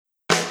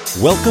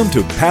Welcome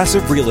to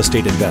Passive Real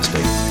Estate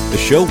Investing, the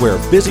show where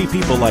busy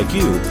people like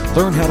you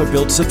learn how to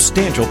build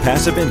substantial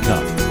passive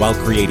income while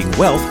creating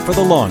wealth for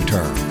the long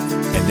term.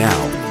 And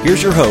now,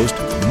 here's your host,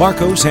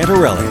 Marco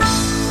Santarelli.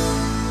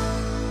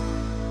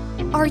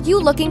 Are you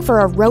looking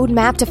for a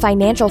roadmap to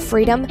financial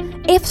freedom?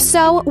 If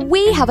so,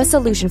 we have a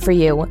solution for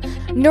you.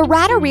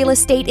 Norada Real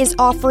Estate is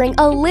offering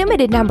a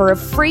limited number of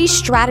free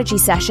strategy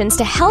sessions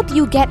to help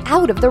you get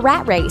out of the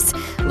rat race.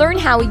 Learn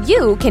how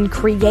you can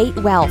create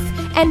wealth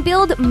and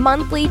build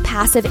monthly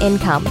passive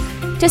income.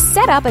 To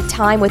set up a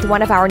time with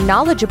one of our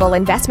knowledgeable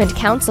investment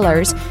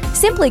counselors,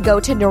 simply go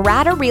to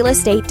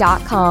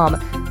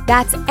noradarealestate.com.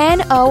 That's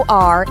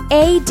NORADA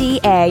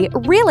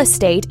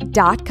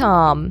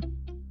realestate.com.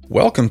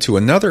 Welcome to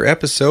another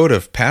episode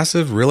of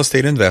Passive Real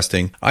Estate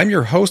Investing. I'm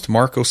your host,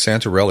 Marco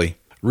Santarelli.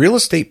 Real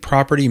estate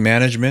property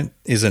management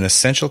is an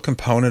essential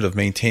component of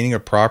maintaining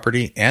a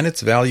property and its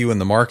value in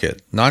the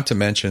market, not to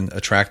mention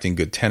attracting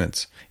good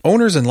tenants.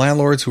 Owners and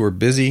landlords who are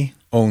busy,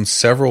 own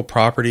several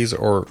properties,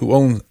 or who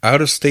own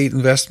out-of-state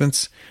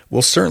investments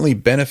will certainly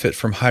benefit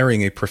from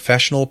hiring a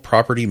professional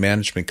property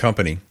management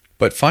company.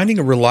 But finding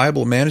a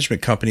reliable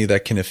management company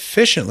that can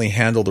efficiently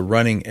handle the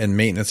running and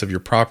maintenance of your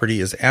property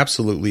is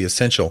absolutely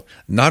essential,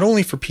 not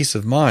only for peace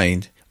of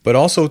mind, but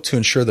also to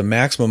ensure the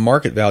maximum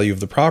market value of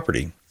the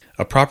property.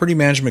 A property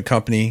management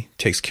company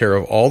takes care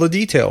of all the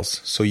details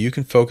so you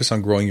can focus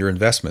on growing your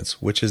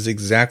investments, which is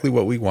exactly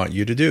what we want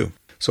you to do.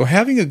 So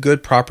having a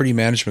good property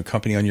management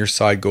company on your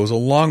side goes a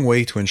long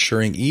way to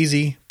ensuring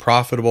easy,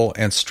 profitable,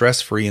 and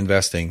stress-free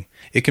investing.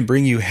 It can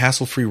bring you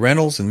hassle-free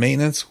rentals and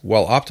maintenance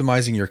while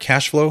optimizing your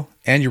cash flow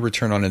and your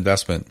return on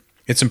investment.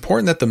 It's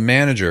important that the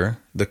manager,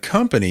 the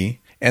company,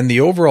 and the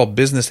overall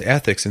business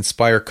ethics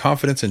inspire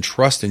confidence and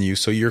trust in you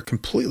so you're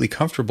completely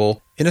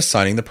comfortable in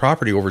assigning the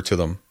property over to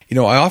them. You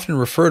know, I often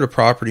refer to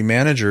property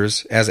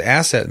managers as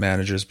asset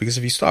managers because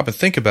if you stop and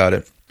think about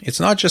it, it's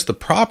not just the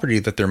property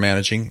that they're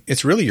managing,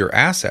 it's really your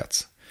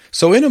assets.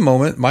 So in a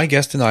moment, my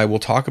guest and I will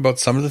talk about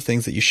some of the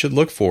things that you should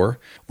look for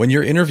when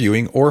you're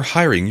interviewing or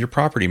hiring your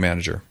property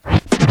manager.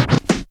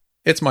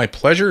 It's my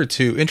pleasure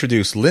to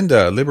introduce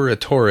Linda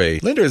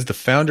Liberatore. Linda is the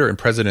founder and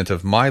president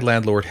of My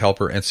Landlord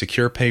Helper and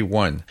SecurePay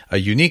One, a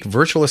unique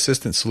virtual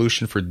assistant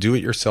solution for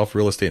do-it-yourself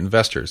real estate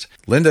investors.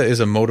 Linda is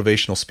a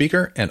motivational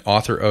speaker and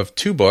author of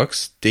 2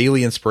 books,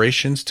 Daily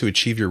Inspirations to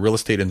Achieve Your Real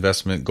Estate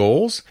Investment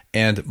Goals,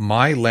 and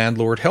My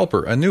Landlord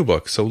Helper, a new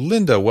book. So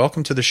Linda,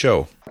 welcome to the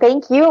show.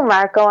 Thank you,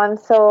 Marco. I'm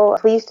so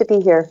pleased to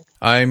be here.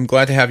 I'm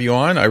glad to have you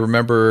on. I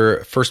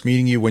remember first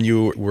meeting you when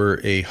you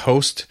were a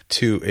host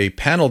to a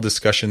panel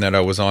discussion that I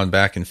was on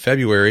back in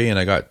February, and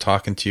I got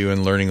talking to you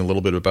and learning a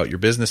little bit about your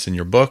business and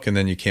your book, and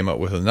then you came out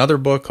with another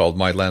book called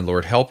My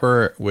Landlord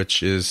Helper,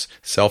 which is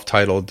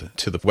self-titled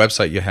to the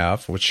website you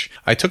have, which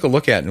I took a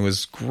look at and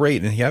was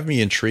great, and you have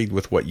me intrigued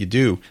with what you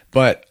do.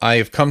 But I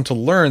have come to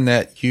learn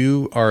that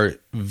you are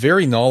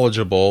very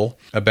knowledgeable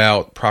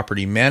about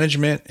property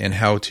management and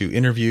how to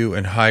interview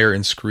and hire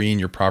and screen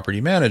your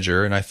property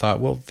manager. And I thought,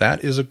 well,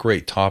 that is a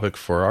great topic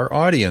for our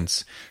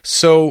audience.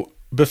 So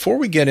before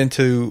we get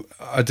into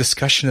a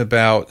discussion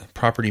about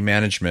property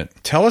management,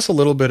 tell us a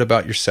little bit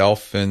about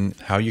yourself and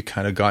how you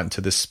kind of got into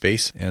this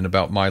space and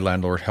about My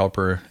Landlord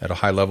Helper at a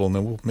high level, and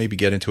then we'll maybe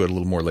get into it a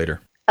little more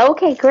later.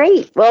 Okay,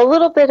 great. Well, a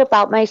little bit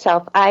about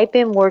myself. I've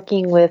been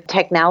working with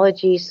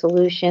technology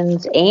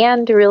solutions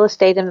and real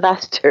estate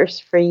investors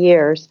for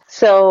years.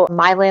 So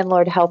My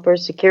Landlord Helper,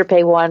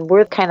 SecurePay One,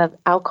 we're kind of,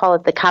 I'll call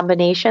it the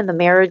combination, the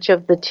marriage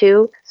of the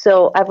two.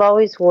 So I've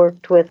always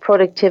worked with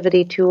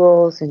productivity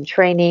tools and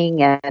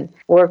training and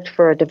worked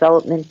for a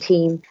development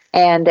team.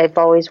 And I've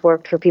always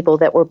worked for people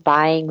that were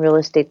buying real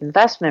estate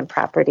investment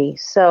property.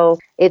 So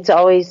it's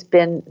always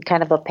been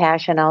kind of a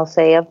passion, I'll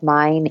say, of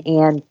mine,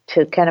 and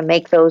to kind of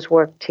make those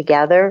work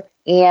together.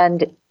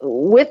 And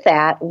with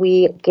that,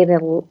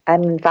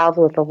 I'm involved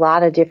with a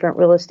lot of different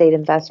real estate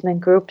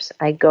investment groups.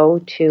 I go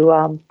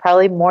to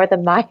probably more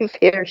than my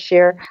fair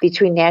share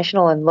between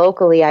national and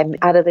locally. I'm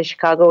out of the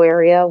Chicago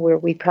area where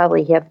we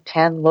probably have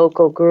 10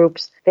 local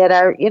groups that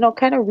are,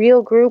 kind of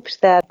real groups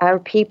that are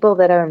people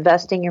that are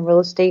investing in real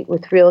estate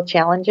with real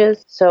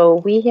challenges. So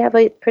we have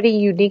a pretty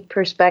unique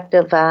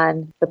perspective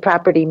on the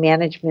property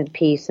management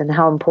piece and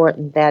how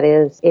important that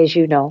is, as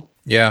you know.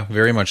 Yeah,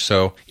 very much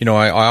so.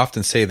 I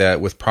often say that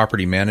with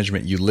property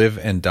management, you live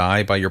and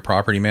die by your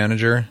property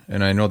manager.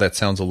 And I know that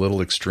sounds a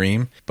little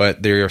extreme,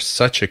 but they're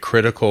such a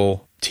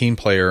critical team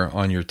player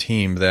on your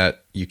team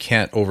that you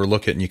can't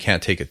overlook it and you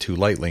can't take it too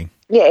lightly.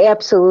 Yeah,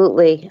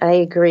 absolutely. I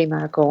agree,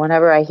 Marco.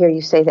 Whenever I hear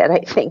you say that, I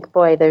think,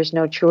 boy, there's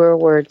no truer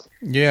words.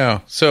 Yeah.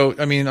 So,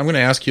 I'm going to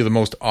ask you the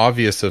most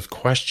obvious of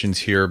questions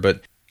here,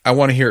 but I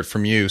want to hear it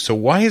from you. So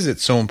why is it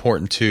so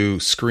important to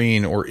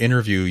screen or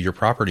interview your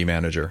property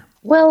manager?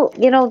 Well,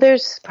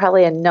 there's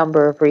probably a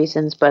number of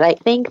reasons, but I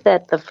think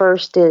that the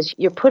first is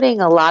you're putting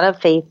a lot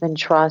of faith and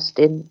trust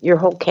in your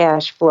whole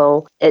cash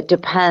flow. It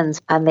depends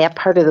on that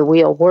part of the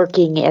wheel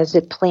working as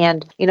it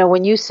planned.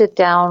 When you sit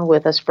down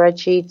with a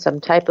spreadsheet,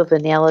 some type of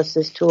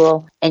analysis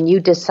tool, and you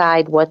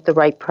decide what the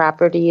right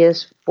property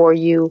is for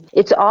you,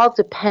 it's all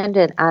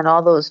dependent on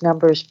all those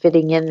numbers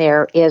fitting in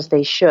there as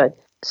they should.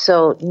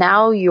 So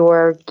now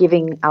you're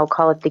giving, I'll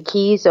call it the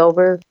keys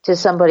over to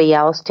somebody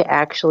else to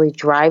actually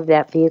drive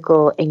that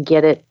vehicle and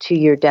get it to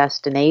your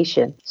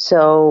destination.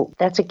 So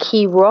that's a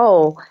key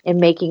role in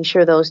making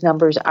sure those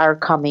numbers are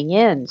coming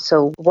in.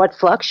 So what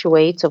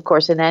fluctuates, of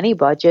course, in any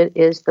budget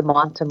is the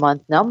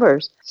month-to-month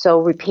numbers. So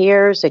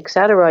repairs,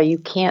 etc., you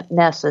can't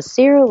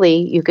necessarily,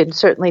 you can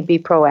certainly be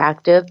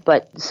proactive,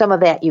 but some of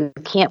that you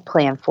can't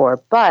plan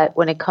for. But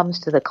when it comes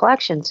to the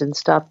collections and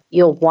stuff,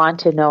 you'll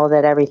want to know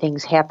that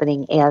everything's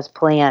happening as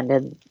planned,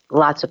 and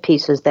lots of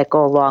pieces that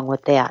go along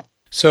with that.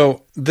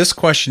 So this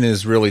question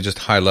is really just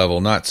high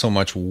level, not so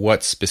much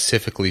what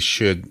specifically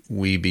should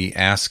we be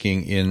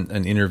asking in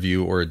an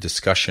interview or a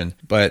discussion,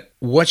 but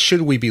what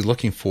should we be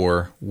looking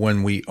for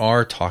when we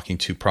are talking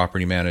to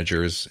property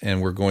managers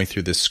and we're going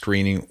through this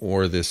screening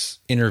or this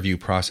interview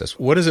process?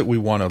 What is it we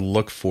want to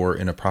look for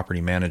in a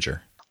property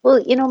manager? Well,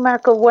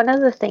 Marco, one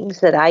of the things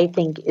that I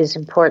think is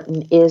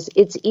important is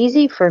it's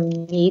easy for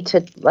me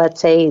to, let's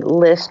say,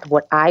 list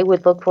what I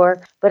would look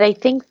for, but I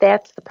think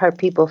that's the part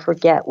people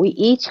forget. We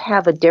each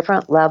have a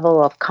different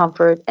level of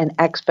comfort and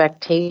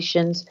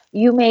expectations.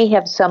 You may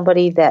have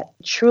somebody that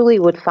truly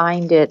would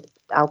find it,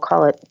 I'll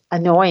call it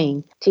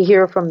annoying, to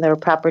hear from their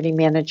property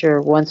manager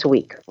once a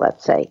week,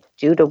 let's say.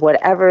 Due to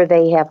whatever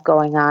they have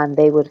going on,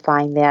 they would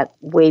find that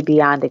way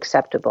beyond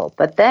acceptable.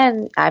 But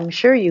then I'm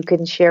sure you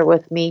can share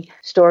with me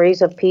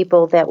stories of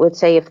people that would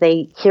say if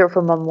they hear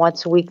from them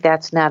once a week,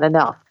 that's not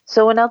enough.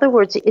 So in other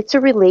words, it's a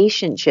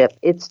relationship.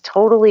 It's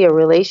totally a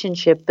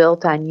relationship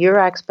built on your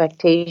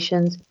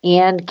expectations,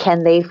 and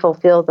can they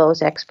fulfill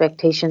those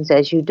expectations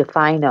as you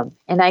define them?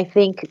 And I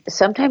think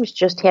sometimes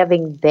just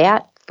having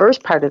that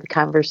first part of the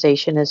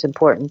conversation is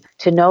important,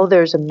 to know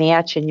there's a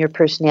match in your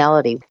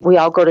personality. We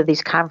all go to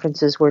these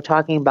conferences we're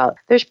talking about.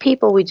 There's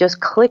people we just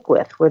click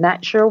with. We're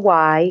not sure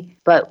why,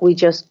 but we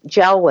just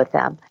gel with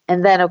them.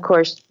 And then, of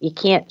course, you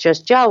can't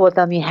just gel with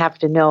them. You have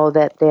to know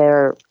that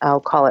their, I'll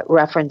call it,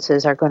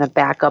 references are going to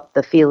back up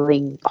the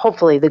feeling,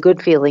 hopefully the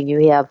good feeling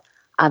you have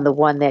on the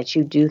one that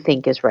you do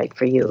think is right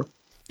for you.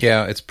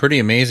 Yeah, it's pretty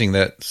amazing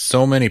that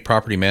so many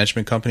property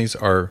management companies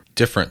are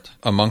different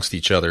amongst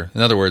each other.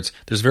 In other words,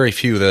 there's very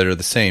few that are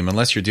the same,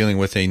 unless you're dealing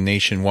with a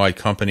nationwide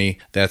company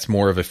that's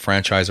more of a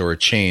franchise or a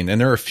chain.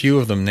 And there are a few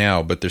of them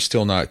now, but they're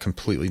still not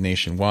completely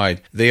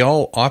nationwide. They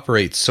all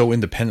operate so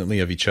independently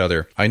of each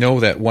other. I know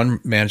that one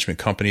management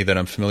company that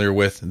I'm familiar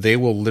with, they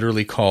will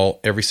literally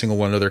call every single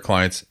one of their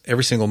clients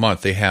every single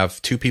month. They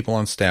have 2 people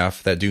on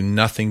staff that do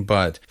nothing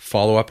but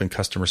follow up and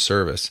customer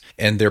service.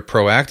 And they're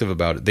proactive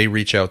about it. They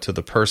reach out to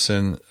the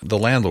person, the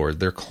landlord,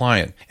 their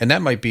client. And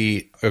that might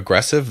be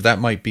aggressive. That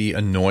might be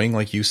annoying,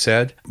 like you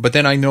said. But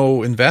then I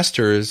know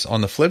investors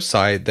on the flip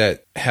side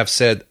that have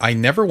said, I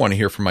never want to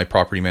hear from my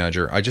property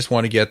manager. I just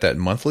want to get that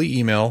monthly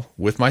email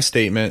with my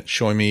statement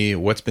showing me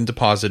what's been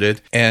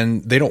deposited.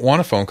 And they don't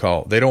want a phone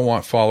call. They don't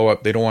want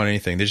follow-up. They don't want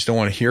anything. They just don't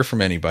want to hear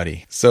from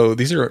anybody. So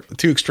these are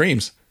 2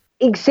 extremes.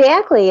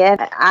 Exactly. And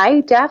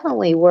I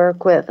definitely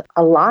work with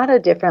a lot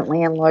of different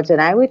landlords.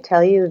 And I would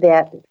tell you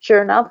that,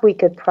 sure enough, we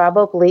could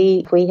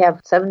probably, if we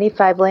have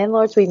 75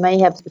 landlords, we may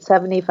have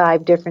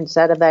 75 different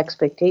set of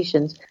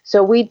expectations.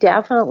 So we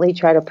definitely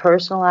try to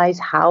personalize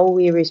how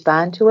we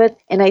respond to it.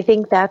 And I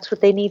think that's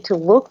what they need to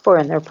look for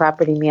in their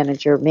property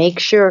manager.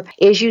 Make sure,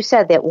 as you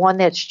said, that one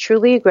that's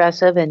truly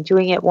aggressive and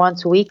doing it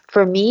once a week.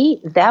 For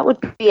me, that would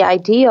be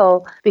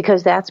ideal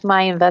because that's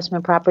my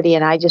investment property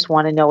and I just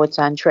want to know it's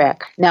on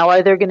track. Now,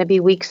 are there going to be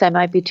weeks I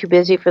might be too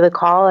busy for the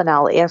call and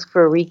I'll ask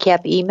for a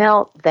recap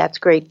email? That's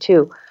great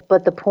too.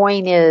 But the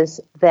point is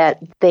that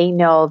they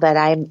know that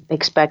I'm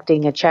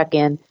expecting a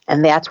check-in,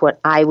 and that's what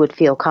I would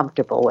feel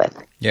comfortable with.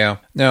 Yeah.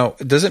 Now,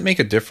 does it make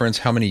a difference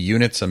how many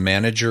units a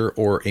manager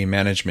or a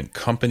management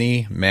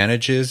company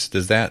manages?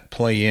 Does that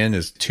play in?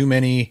 Is too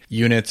many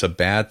units a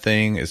bad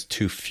thing? Is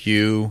too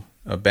few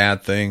a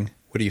bad thing?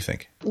 What do you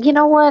think? You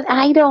know what?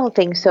 I don't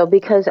think so,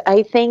 because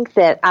I think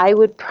that I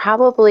would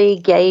probably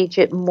gauge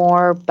it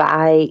more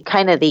by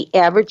kind of the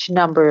average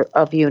number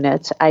of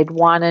units. I'd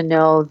want to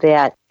know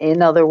that,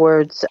 in other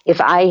words,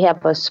 if I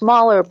have a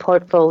smaller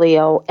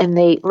portfolio and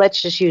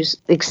let's just use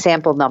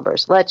example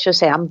numbers. Let's just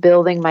say I'm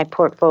building my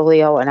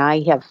portfolio and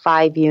I have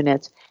 5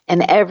 units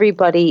and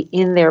everybody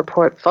in their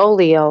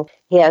portfolio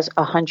has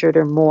 100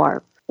 or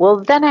more. Well,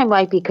 then I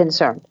might be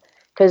concerned.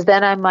 Because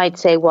then I might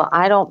say, well,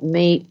 I don't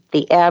meet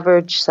the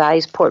average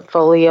size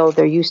portfolio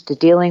they're used to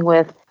dealing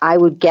with, I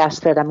would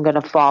guess that I'm going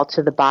to fall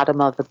to the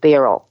bottom of the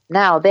barrel.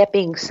 Now, that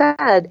being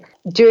said,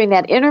 during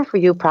that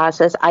interview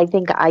process, I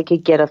think I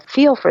could get a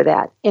feel for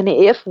that. And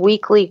if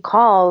weekly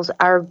calls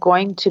are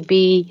going to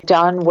be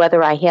done,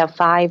 whether I have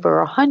 5 or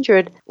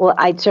 100, well,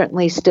 I'd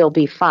certainly still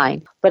be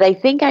fine. But I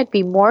think I'd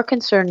be more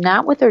concerned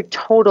not with their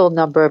total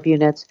number of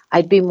units.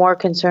 I'd be more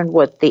concerned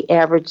with the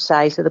average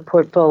size of the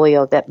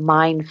portfolio that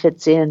mine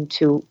fits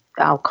into.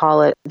 I'll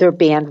call it their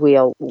band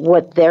wheel,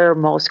 what they're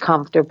most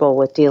comfortable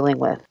with dealing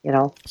with,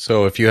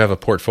 So if you have a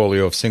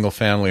portfolio of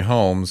single-family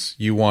homes,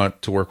 you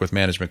want to work with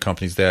management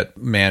companies that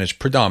manage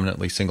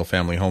predominantly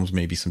single-family homes,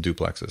 maybe some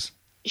duplexes.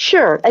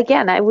 Sure.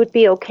 Again, I would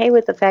be okay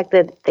with the fact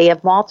that they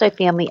have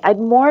multifamily. I'd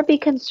more be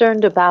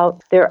concerned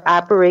about their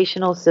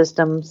operational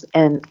systems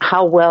and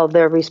how well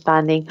they're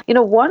responding.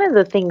 One of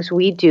the things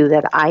we do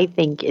that I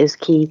think is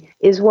key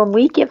is when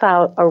we give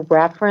out a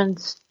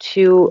reference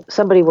to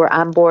somebody we're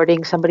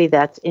onboarding, somebody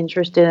that's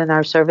interested in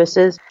our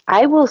services,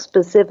 I will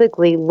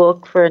specifically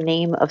look for a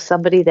name of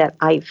somebody that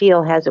I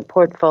feel has a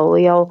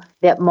portfolio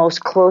that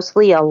most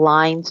closely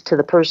aligns to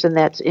the person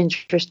that's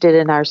interested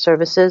in our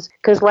services.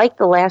 Because like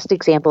the last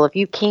example, if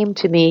you came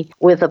to me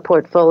with a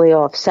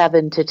portfolio of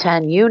 7 to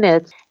 10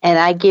 units, and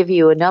I give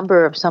you a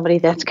number of somebody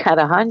that's got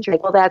 100,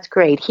 well, that's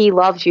great. He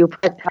loves you,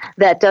 but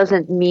that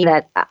doesn't mean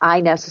that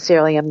I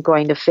necessarily am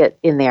going to fit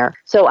in there.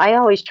 So I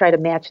always try to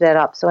match that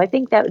up. So I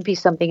think that would be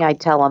something I'd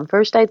tell them.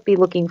 First, I'd be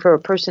looking for a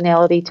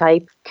personality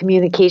type,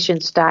 communication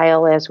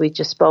style, as we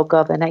just spoke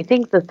of. And I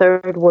think the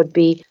third would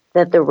be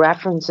that the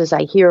references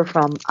I hear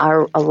from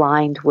are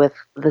aligned with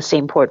the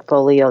same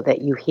portfolio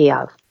that you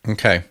have.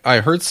 Okay. I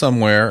heard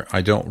somewhere,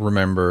 I don't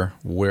remember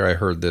where I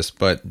heard this,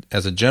 but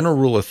as a general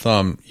rule of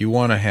thumb, you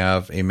want to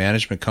have a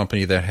management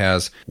company that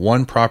has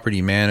one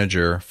property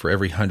manager for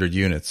every 100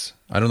 units.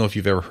 I don't know if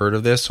you've ever heard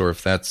of this or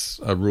if that's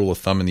a rule of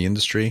thumb in the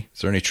industry.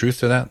 Is there any truth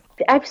to that?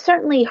 I've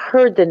certainly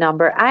heard the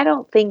number. I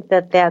don't think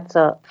that that's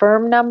a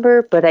firm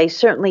number, but I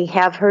certainly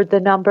have heard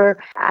the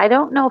number. I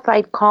don't know if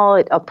I'd call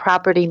it a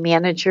property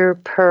manager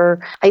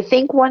per. I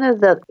think one of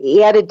the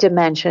added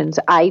dimensions,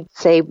 I'd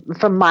say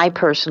from my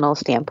personal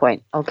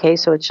standpoint, okay,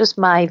 so it's just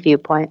my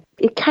viewpoint,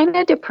 it kind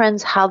of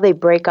depends how they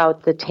break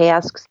out the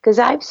tasks, because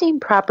I've seen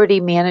property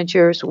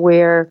managers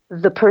where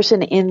the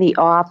person in the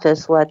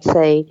office, let's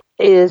say,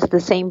 is the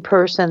same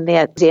person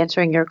that's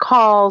answering your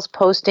calls,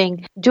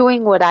 posting,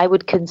 doing what I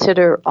would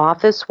consider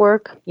office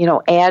work,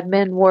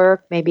 admin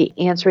work, maybe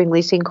answering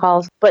leasing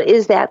calls. But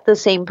is that the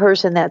same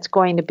person that's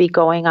going to be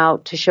going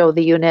out to show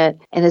the unit?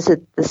 And is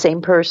it the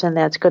same person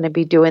that's going to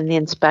be doing the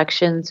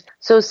inspections?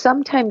 So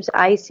sometimes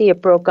I see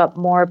it broke up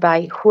more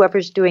by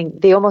whoever's doing,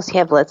 they almost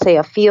have, let's say,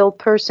 a field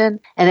person,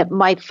 and it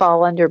might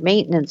fall under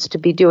maintenance to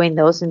be doing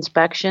those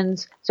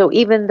inspections. So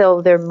even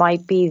though there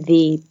might be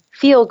the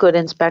feel-good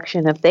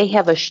inspection, if they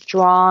have a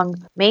strong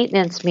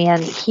maintenance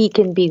man, he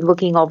can be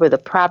looking over the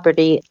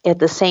property at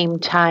the same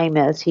time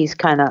as he's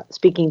kind of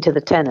speaking to the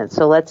tenants.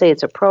 So let's say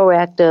it's a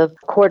proactive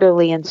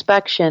quarterly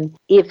inspection.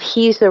 If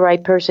he's the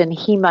right person,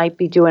 he might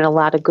be doing a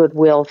lot of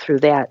goodwill through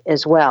that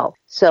as well.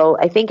 So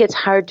I think it's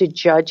hard to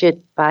judge it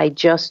by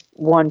just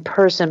one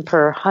person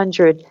per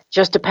 100,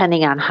 just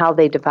depending on how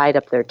they divide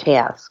up their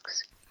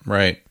tasks.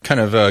 Right.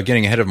 Kind of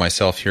getting ahead of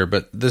myself here,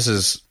 but this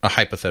is a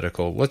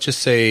hypothetical. Let's just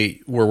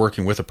say we're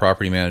working with a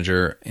property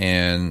manager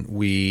and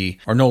we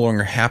are no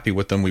longer happy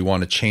with them. We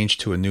want to change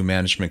to a new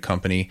management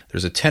company.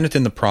 There's a tenant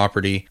in the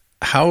property.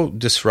 How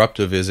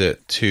disruptive is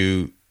it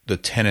to the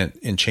tenant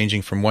in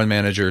changing from one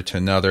manager to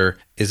another?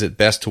 Is it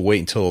best to wait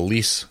until a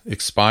lease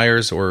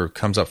expires or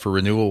comes up for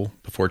renewal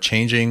before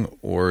changing,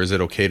 or is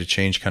it okay to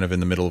change kind of in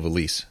the middle of a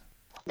lease?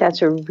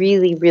 That's a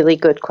really, really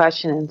good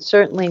question, and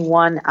certainly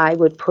one I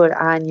would put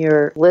on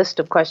your list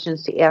of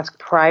questions to ask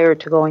prior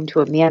to going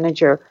to a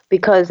manager,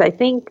 because I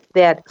think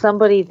that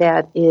somebody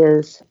that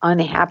is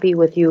unhappy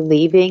with you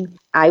leaving,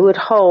 I would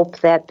hope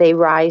that they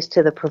rise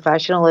to the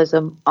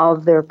professionalism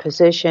of their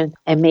position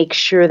and make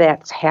sure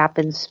that's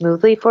happened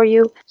smoothly for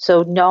you.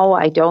 So no,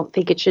 I don't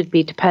think it should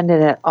be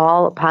dependent at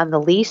all upon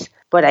the lease,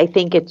 but I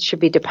think it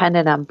should be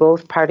dependent on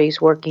both parties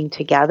working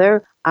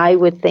together. I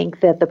would think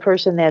that the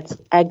person that's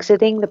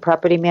exiting, the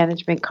property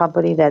management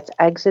company that's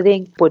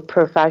exiting, would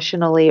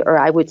professionally, or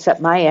I would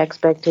set my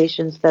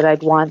expectations that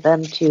I'd want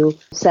them to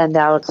send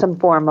out some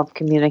form of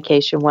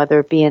communication,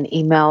 whether it be an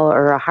email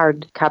or a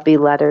hard copy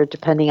letter,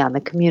 depending on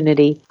the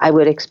community. I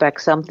would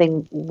expect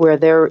something where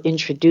they're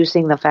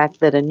introducing the fact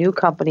that a new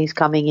company's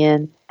coming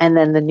in, and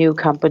then the new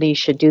company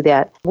should do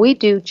that. We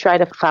do try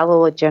to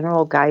follow a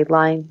general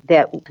guideline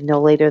that no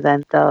later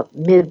than the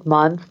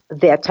mid-month,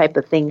 that type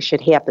of thing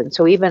should happen.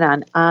 So even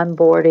on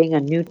onboarding a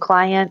new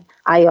client,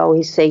 I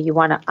always say you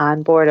want to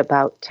onboard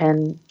about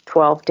 10,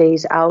 12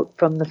 days out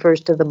from the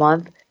first of the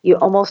month. You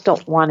almost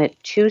don't want it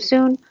too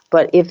soon,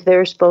 But if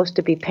they're supposed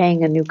to be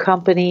paying a new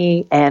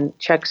company and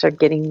checks are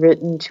getting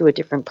written to a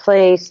different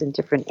place and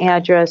different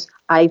address,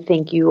 I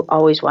think you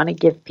always want to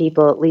give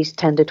people at least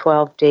 10 to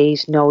 12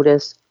 days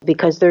notice,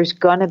 because there's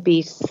going to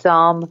be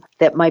some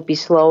that might be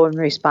slow in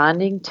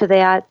responding to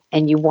that,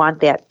 and you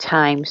want that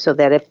time so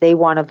that if they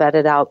want to vet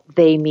it out,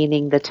 they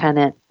meaning the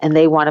tenant, and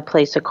they want to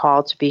place a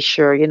call to be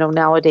sure.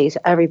 Nowadays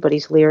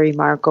everybody's leery,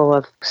 Marco,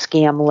 of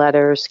scam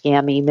letters,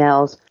 scam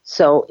emails.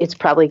 So it's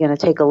probably going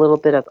to take a little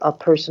bit of a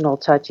personal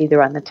touch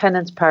either on the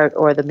tenant's part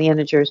or the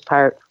manager's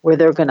part, where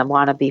they're going to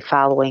want to be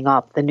following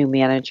up the new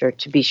manager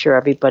to be sure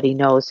everybody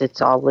knows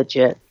it's all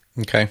legit.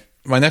 Okay.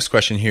 My next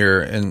question here,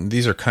 and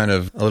these are kind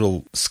of a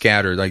little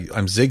scattered.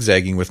 I'm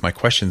zigzagging with my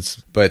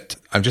questions, but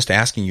I'm just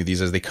asking you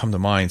these as they come to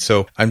mind.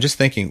 So I'm just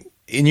thinking,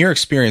 in your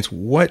experience,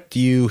 what do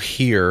you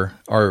hear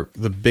are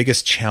the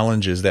biggest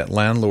challenges that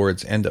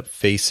landlords end up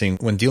facing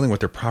when dealing with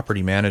their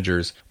property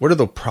managers? What are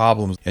the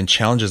problems and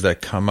challenges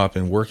that come up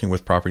in working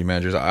with property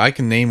managers? I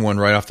can name one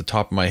right off the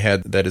top of my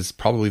head that is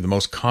probably the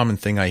most common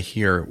thing I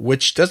hear,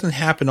 which doesn't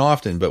happen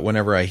often, but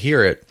whenever I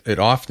hear it, it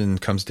often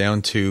comes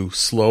down to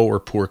slow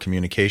or poor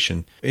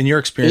communication. In your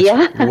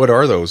experience, What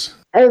are those?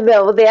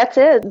 No, that's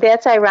it.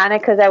 That's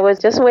ironic, because I was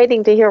just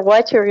waiting to hear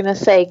what you were going to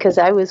say, because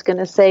I was going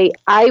to say,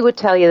 I would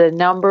tell you the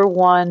number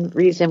one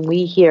reason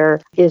we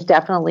hear is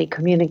definitely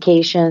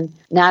communication,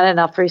 not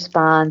enough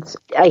response.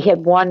 I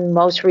had one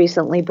most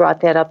recently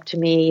brought that up to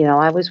me.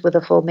 I was with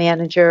a full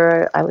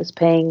manager. I was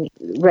paying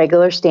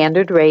regular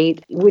standard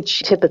rate,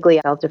 which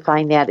typically I'll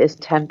define that as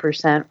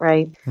 10%,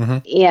 right?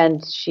 Mm-hmm.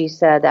 And she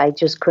said, I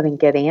just couldn't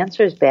get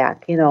answers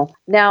back.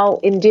 Now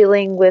in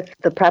dealing with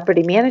the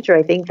property manager,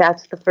 I think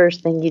that's the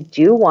first thing you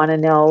do want to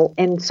know.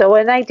 And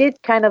I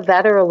did kind of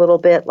vet her a little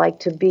bit, like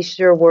to be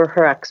sure were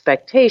her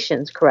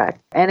expectations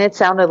correct. And it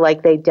sounded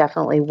like they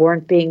definitely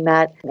weren't being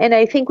met. And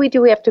I think we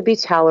do have to be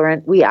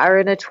tolerant. We are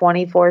in a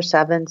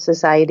 24/7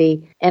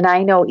 society. And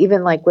I know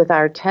even like with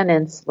our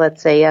tenants,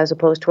 let's say, as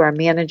opposed to our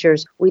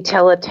managers, we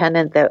tell a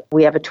tenant that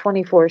we have a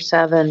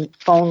 24/7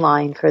 phone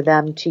line for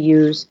them to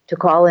use to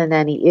call in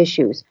any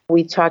issues.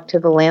 We talk to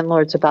the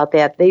landlords about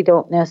that. They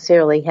don't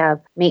necessarily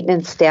have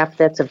maintenance staff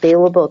that's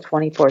available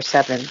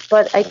 24/7.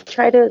 But I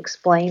try to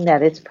explain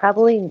that it's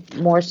probably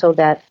more so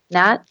that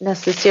not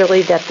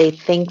necessarily that they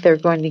think they're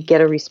going to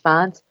get a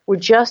response. We're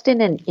just in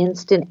an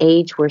instant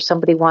age where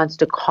somebody wants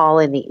to call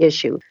in the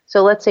issue.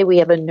 So let's say we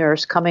have a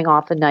nurse coming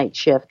off a night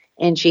shift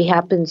and she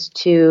happens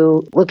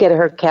to look at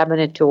her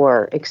cabinet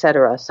door,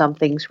 etc.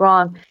 Something's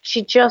wrong.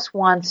 She just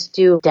wants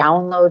to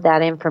download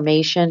that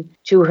information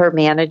to her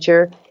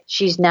manager.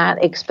 She's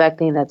not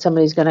expecting that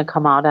somebody's going to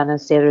come out on a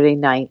Saturday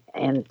night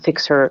and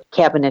fix her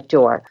cabinet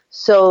door.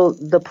 So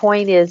the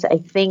point is, I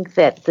think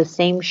that the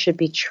same should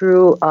be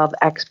true of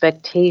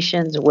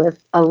expectations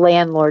with a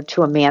landlord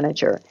to a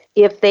manager.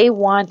 If they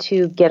want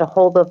to get a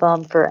hold of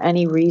them for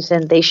any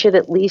reason, they should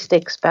at least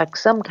expect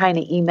some kind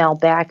of email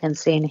back and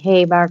saying,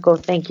 hey, Marco,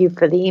 thank you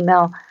for the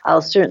email.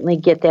 I'll certainly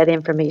get that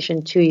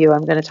information to you.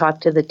 I'm going to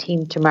talk to the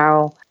team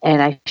tomorrow,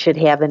 and I should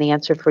have an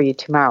answer for you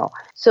tomorrow.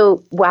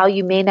 So while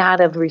you may not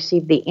have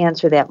received the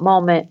answer that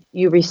moment,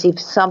 you received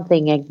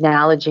something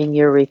acknowledging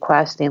your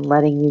request and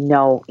letting you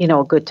know,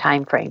 a good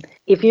time frame.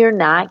 If you're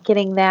not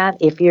getting that,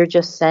 if you're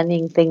just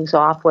sending things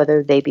off,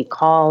 whether they be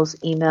calls,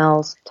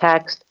 emails,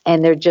 text,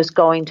 and they're just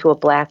going to a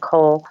black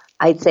hole,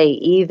 I'd say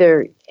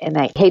either, and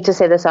I hate to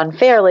say this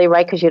unfairly,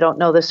 right, because you don't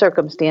know the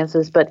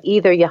circumstances, but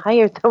either you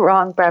hired the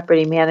wrong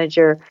property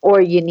manager or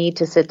you need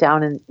to sit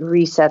down and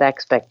reset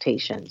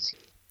expectations.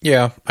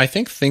 Yeah, I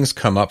think things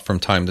come up from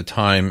time to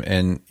time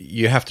and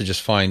you have to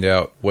just find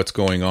out what's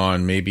going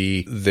on.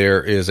 Maybe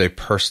there is a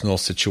personal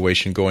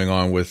situation going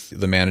on with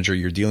the manager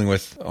you're dealing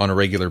with on a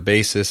regular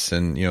basis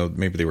and,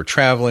 maybe they were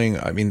traveling.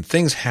 I mean,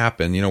 things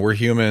happen. We're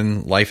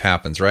human. Life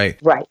happens, right?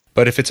 Right.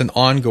 But if it's an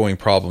ongoing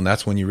problem,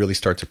 that's when you really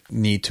start to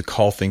need to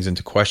call things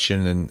into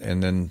question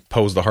and then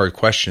pose the hard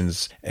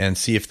questions and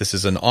see if this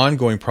is an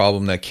ongoing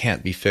problem that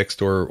can't be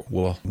fixed or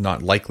will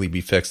not likely be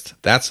fixed.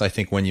 That's, I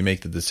think, when you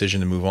make the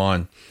decision to move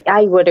on.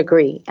 I would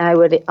agree. I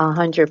would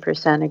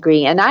 100%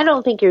 agree. And I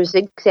don't think you're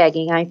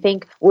zigzagging. I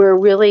think we're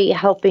really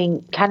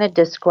helping kind of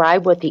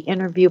describe what the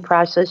interview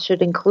process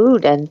should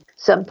include. And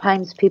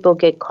sometimes people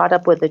get caught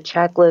up with a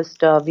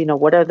checklist of,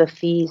 what are the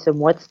fees and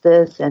what's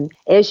this? And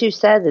as you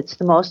said, it's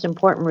the most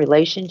important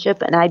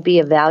relationship, and I'd be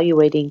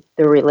evaluating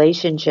the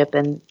relationship.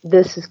 And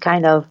this is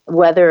kind of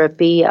whether it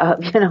be,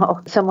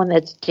 someone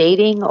that's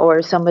dating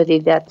or somebody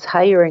that's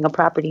hiring a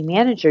property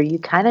manager, you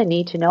kind of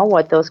need to know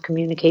what those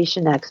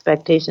communication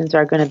expectations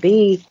are going to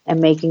be and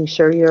making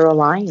sure you're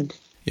aligned.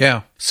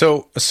 Yeah.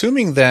 So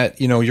assuming that,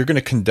 you're going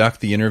to conduct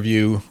the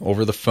interview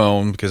over the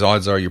phone, because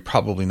odds are you're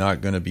probably not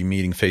going to be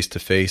meeting face to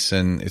face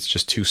and it's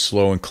just too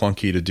slow and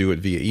clunky to do it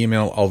via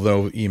email,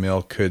 although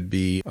email could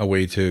be a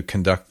way to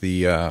conduct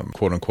the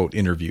quote unquote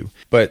interview.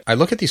 But I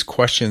look at these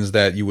questions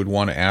that you would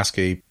want to ask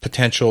a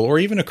potential or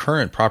even a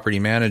current property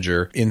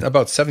manager in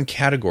about 7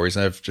 categories.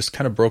 And I've just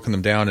kind of broken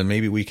them down and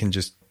maybe we can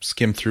just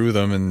skim through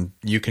them and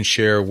you can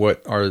share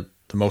what are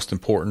the most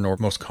important or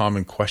most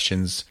common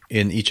questions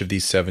in each of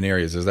these 7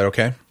 areas. Is that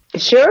okay?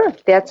 Sure,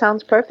 that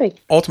sounds perfect.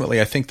 Ultimately,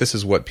 I think this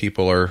is what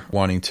people are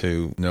wanting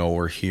to know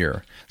or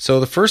hear. So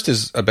the first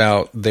is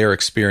about their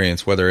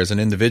experience, whether as an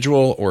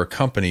individual or a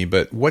company,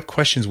 but what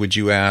questions would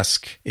you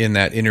ask in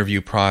that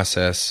interview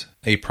process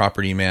a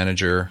property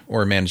manager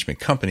or a management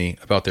company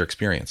about their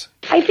experience?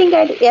 I think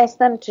I'd ask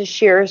them to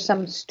share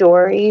some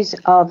stories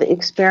of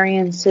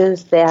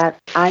experiences that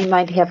I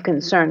might have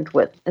concerns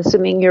with.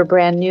 Assuming you're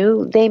brand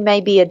new, they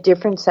may be a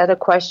different set of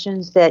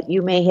questions that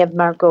you may have,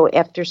 Marco,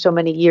 after so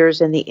many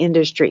years in the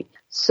industry.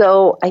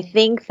 So I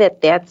think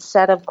that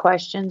set of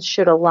questions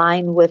should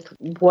align with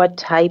what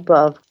type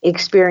of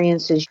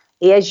experiences.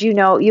 As you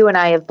know, you and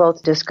I have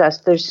both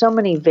discussed, there's so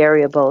many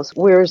variables.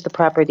 Where is the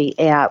property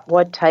at?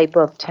 What type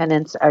of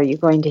tenants are you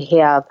going to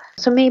have?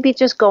 So maybe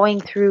just going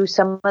through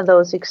some of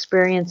those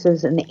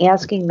experiences and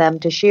asking them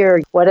to share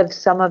what have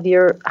some of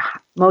your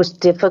most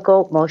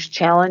difficult, most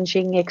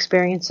challenging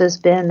experiences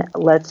been,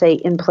 let's say,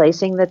 in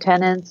placing the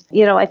tenants.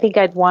 I think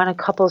I'd want a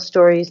couple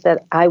stories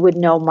that I would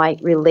know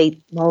might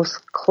relate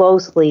most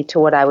closely to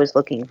what I was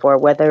looking for,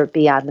 whether it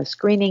be on the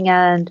screening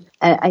end.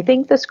 And I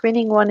think the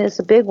screening one is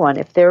a big one.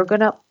 If they're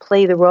going to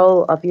play the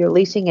role of your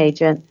leasing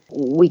agent,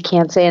 we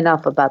can't say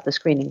enough about the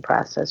screening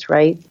process,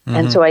 right? Mm-hmm.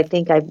 And so I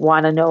think I'd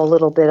want to know a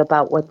little bit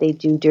about what they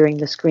do during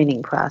the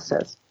screening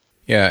process.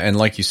 Yeah, and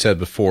like you said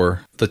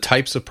before, the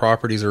types of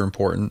properties are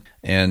important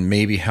and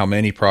maybe how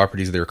many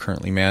properties they're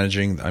currently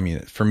managing. I mean,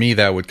 for me,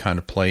 that would kind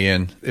of play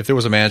in. If there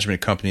was a management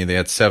company, they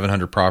had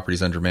 700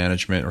 properties under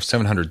management or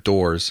 700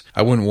 doors,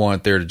 I wouldn't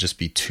want there to just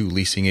be 2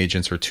 leasing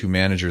agents or 2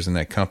 managers in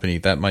that company.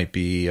 That might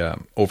be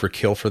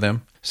overkill for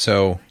them.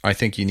 So I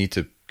think you need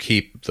to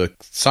keep the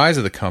size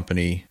of the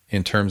company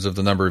in terms of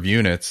the number of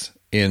units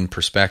in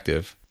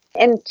perspective.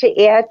 And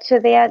to add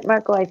to that,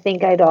 Marco, I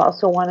think I'd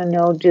also want to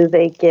know, do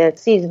they get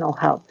seasonal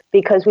help?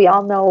 Because we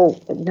all know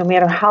no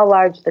matter how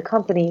large the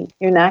company,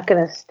 you're not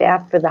going to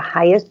staff for the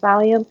highest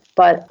volume,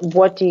 but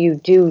what do you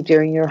do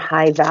during your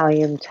high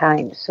volume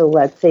time? So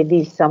let's say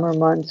these summer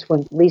months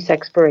when lease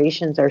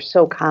expirations are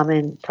so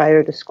common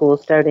prior to school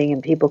starting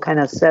and people kind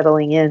of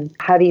settling in,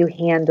 how do you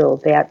handle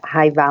that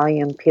high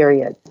volume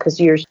period? Because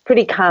you're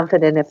pretty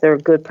confident if they're a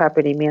good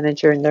property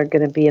manager and they're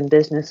going to be in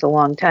business a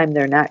long time,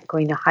 they're not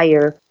going to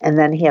hire and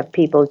then have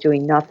people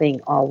doing nothing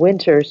all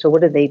winter. So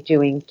what are they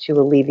doing to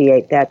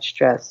alleviate that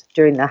stress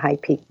during the high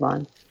peak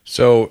months?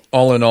 So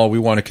all in all, we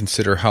want to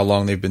consider how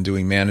long they've been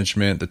doing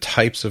management, the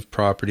types of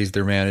properties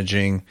they're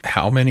managing,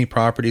 how many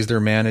properties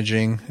they're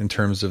managing in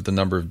terms of the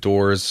number of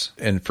doors.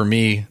 And for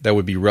me, that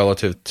would be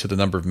relative to the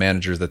number of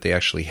managers that they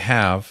actually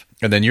have.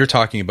 And then you're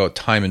talking about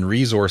time and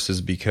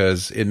resources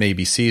because it may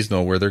be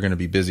seasonal where they're going to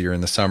be busier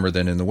in the summer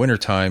than in the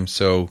wintertime.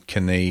 So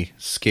can they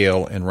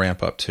scale and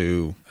ramp up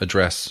to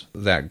address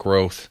that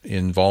growth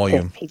in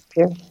volume?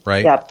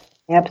 Right? Yep.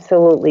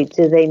 Absolutely.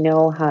 Do they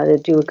know how to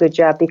do a good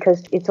job?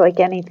 Because it's like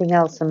anything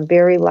else. Some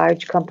very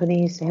large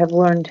companies have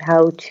learned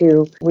how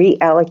to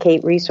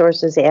reallocate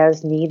resources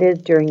as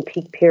needed during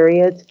peak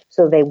periods.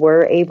 So they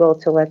were able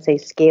to, let's say,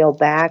 scale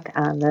back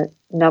on the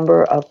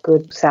number of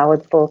good,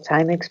 solid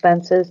full-time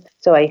expenses.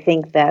 So I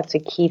think that's a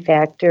key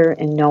factor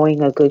in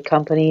knowing a good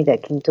company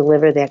that can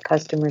deliver that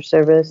customer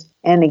service.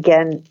 And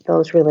again,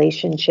 those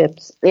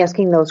relationships,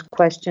 asking those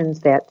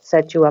questions that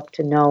set you up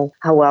to know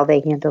how well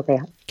they handle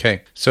that.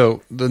 Okay.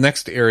 So the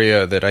next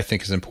area that I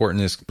think is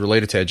important is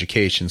related to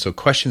education. So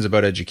questions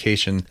about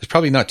education. There's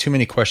probably not too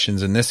many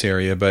questions in this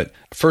area, but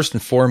first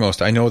and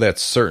foremost, I know that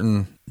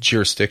certain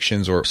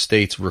jurisdictions or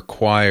states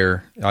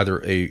require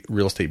either a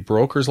real estate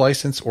broker's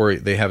license or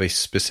they have a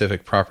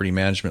specific property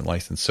management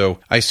license. So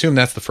I assume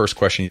that's the first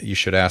question you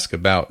should ask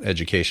about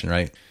education,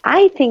 right?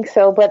 I think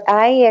so, but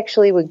I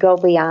actually would go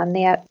beyond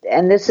that.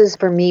 And this is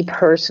for me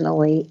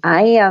personally.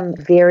 I am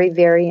very,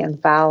 very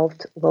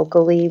involved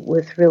locally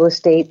with real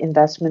estate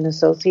investment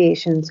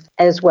associations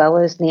as well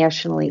as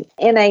nationally.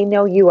 And I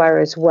know you are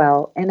as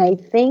well. And I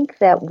think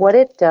that what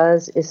it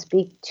does is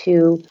speak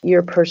to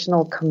your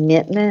personal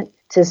commitment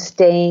to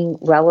staying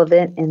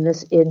relevant in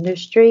this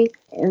industry.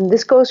 And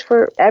this goes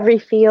for every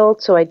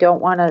field, so I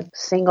don't want to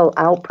single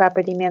out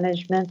property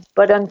management.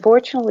 But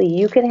unfortunately,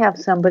 you can have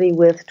somebody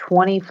with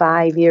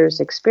 25 years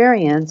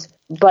experience,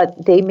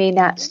 but they may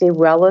not stay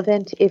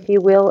relevant, if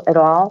you will, at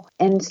all.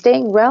 And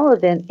staying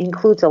relevant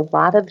includes a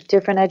lot of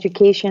different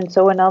education.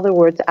 So in other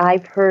words,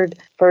 I've heard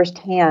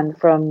firsthand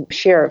from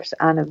sheriffs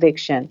on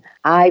eviction.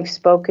 I've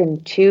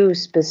spoken to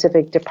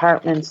specific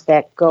departments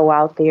that go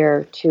out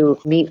there to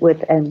meet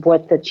with and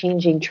what the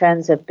changing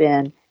trends have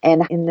been.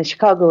 And in the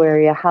Chicago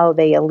area, how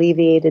they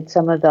alleviated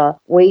some of the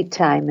wait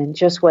time and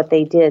just what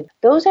they did.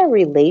 Those are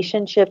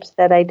relationships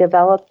that I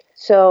developed.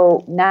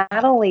 So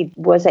not only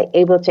was I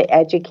able to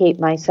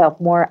educate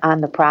myself more on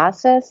the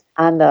process,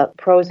 on the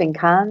pros and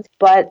cons,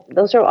 but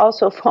those are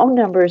also phone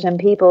numbers and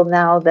people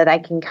now that I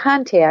can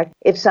contact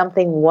if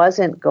something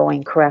wasn't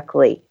going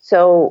correctly.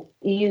 So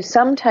you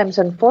sometimes,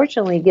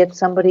 unfortunately, get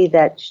somebody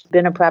that's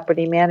been a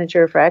property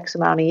manager for X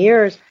amount of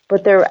years,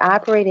 but they're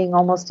operating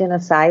almost in a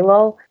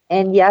silo.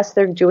 And yes,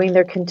 they're doing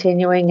their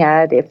continuing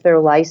ed if they're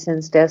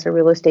licensed as a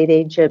real estate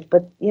agent,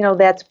 but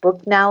that's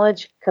book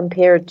knowledge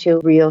compared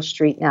to real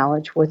street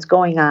knowledge. What's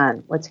going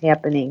on? What's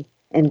happening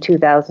in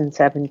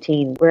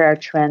 2017? Where are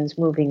trends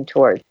moving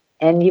toward?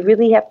 And you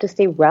really have to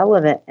stay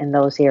relevant in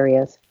those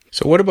areas.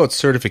 So what about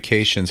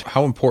certifications?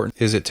 How important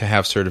is it to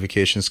have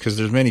certifications? Because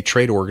there's many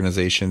trade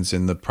organizations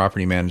in the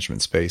property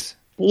management space.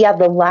 Yeah,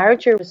 the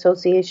larger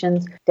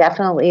associations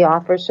definitely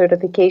offer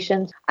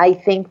certifications. I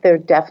think they're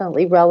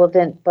definitely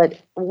relevant,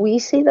 but we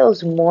see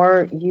those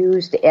more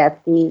used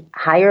at the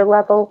higher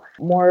level,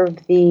 more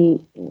of the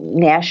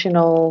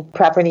national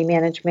property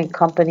management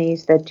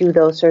companies that do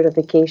those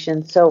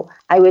certifications. So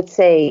I would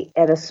say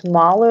at a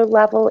smaller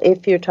level,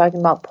 if you're talking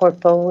about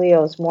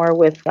portfolios more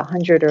with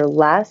 100 or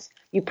less,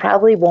 you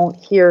probably won't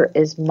hear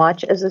as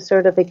much as a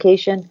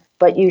certification,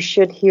 but you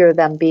should hear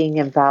them being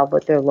involved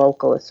with their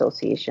local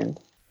association.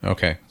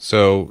 Okay,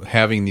 so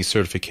having these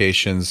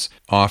certifications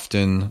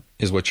often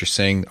is what you're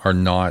saying are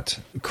not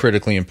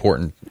critically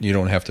important. You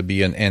don't have to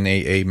be an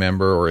NAA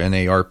member or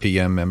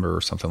NARPM member or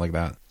something like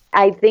that.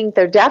 I think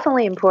they're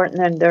definitely important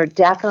and they're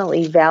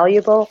definitely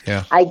valuable.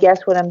 Yeah. I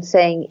guess what I'm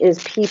saying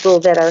is people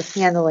that are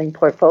handling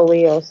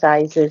portfolio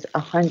sizes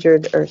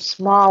 100 or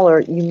smaller,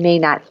 you may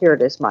not hear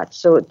it as much.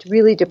 So it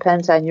really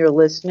depends on your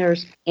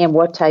listeners and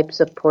what types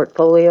of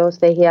portfolios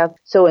they have.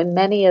 So in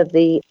many of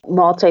the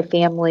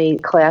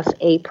multifamily Class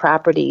A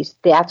properties,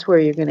 that's where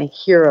you're going to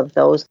hear of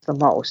those the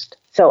most.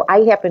 So I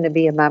happen to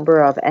be a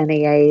member of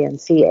NAA and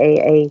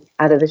CAA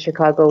out of the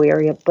Chicago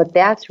area, but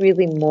that's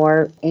really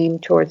more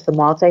aimed towards the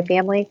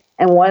multifamily.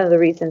 And one of the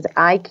reasons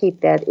I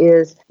keep that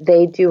is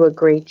they do a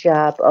great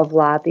job of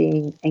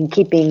lobbying and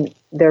keeping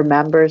their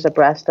members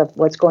abreast of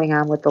what's going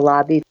on with the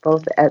lobby,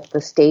 both at the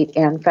state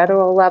and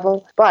federal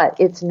level. But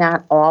it's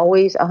not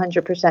always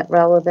 100%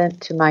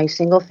 relevant to my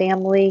single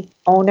family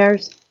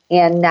owners.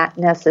 And not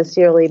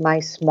necessarily my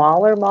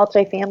smaller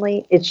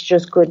multifamily. It's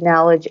just good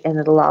knowledge, and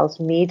it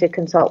allows me to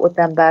consult with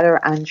them better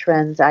on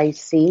trends I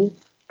see,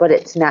 but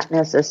it's not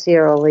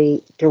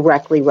necessarily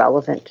directly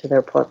relevant to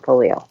their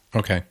portfolio.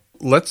 Okay.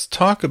 Let's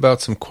talk about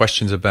some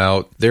questions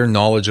about their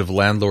knowledge of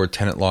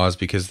landlord-tenant laws,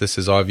 because this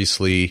is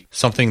obviously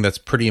something that's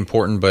pretty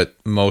important, but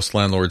most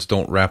landlords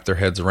don't wrap their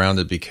heads around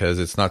it because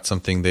it's not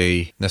something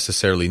they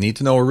necessarily need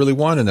to know or really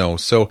want to know.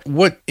 So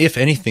what, if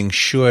anything,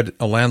 should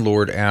a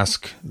landlord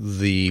ask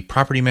the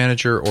property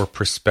manager or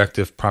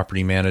prospective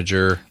property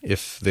manager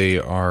if they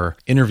are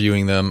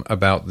interviewing them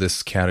about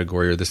this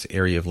category or this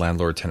area of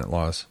landlord-tenant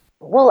laws?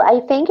 Well, I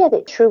think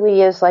it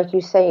truly is, like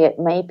you say, it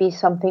may be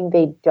something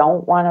they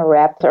don't want to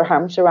wrap their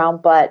arms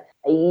around, but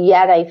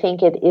yet I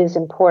think it is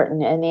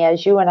important. And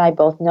as you and I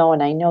both know,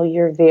 and I know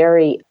you're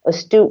very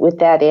astute with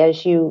that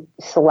as you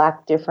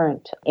select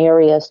different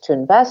areas to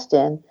invest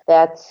in,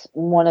 that's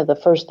one of the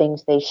first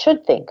things they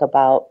should think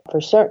about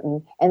for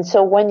certain. And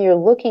so when you're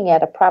looking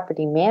at a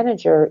property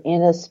manager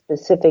in a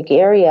specific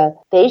area,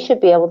 they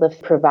should be able to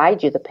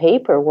provide you the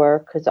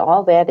paperwork, because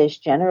all that is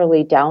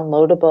generally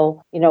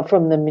downloadable,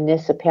 from the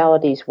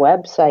municipality's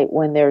website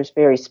when there's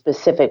very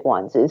specific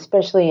ones,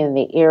 especially in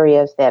the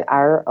areas that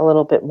are a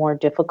little bit more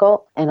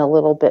difficult and a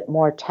little bit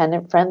more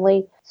tenant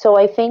friendly. So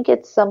I think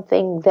it's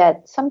something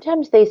that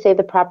sometimes they say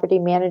the property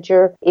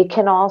manager, it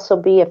can also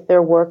be if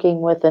they're working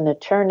with an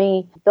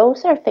attorney.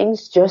 Those are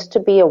things just to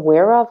be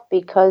aware of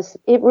because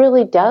it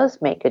really does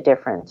make a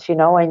difference,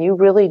 and you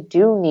really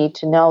do need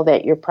to know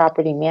that your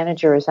property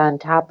manager is on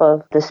top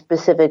of the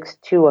specifics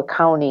to a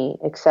county,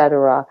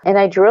 etc. And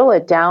I drill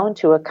it down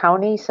to a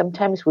county.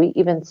 Sometimes we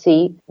even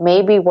see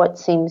maybe what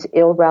seems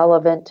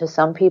irrelevant to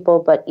some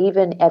people, but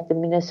even at the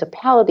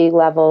municipality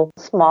level,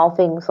 small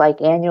things like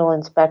annual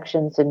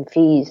inspections and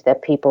fees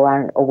that people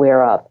aren't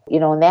aware of.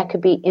 And that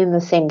could be in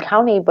the same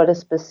county, but a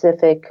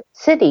specific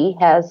city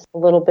has a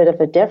little bit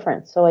of a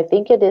difference. So I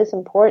think it is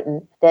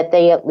important that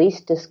they at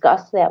least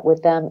discuss that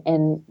with them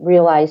and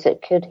realize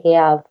it could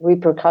have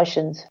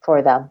repercussions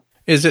for them.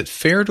 Is it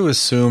fair to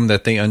assume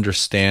that they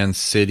understand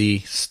city,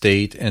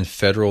 state, and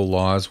federal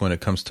laws when it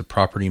comes to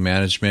property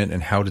management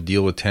and how to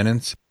deal with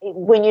tenants?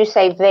 When you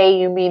say they,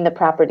 you mean the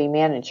property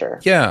manager?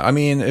 Yeah,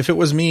 if it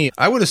was me,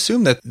 I would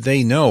assume that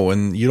they know,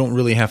 and you don't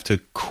really have to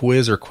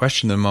quiz or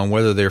question them on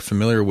whether they're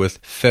familiar with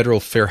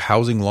federal fair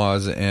housing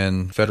laws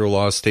and federal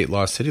laws, state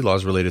laws, city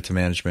laws related to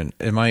management.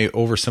 Am I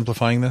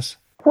oversimplifying this?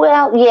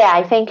 Well, yeah,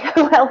 I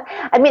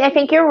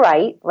think you're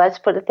right. Let's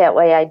put it that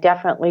way. I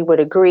definitely would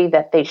agree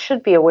that they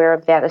should be aware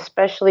of that,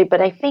 especially, but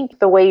I think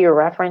the way you're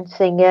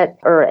referencing it,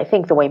 or I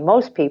think the way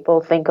most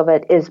people think of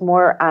it, is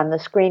more on the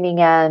screening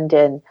end,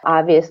 and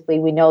obviously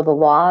we know the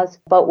laws,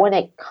 but when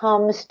it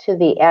comes to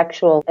the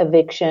actual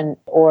eviction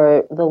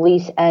or the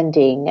lease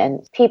ending,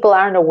 and people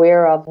aren't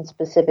aware of in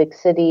specific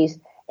cities,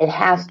 it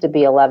has to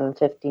be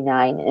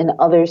 11:59. In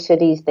other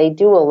cities, they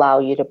do allow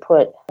you to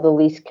put the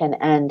lease can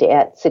end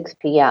at 6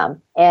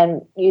 p.m.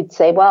 And you'd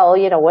say, well,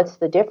 what's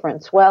the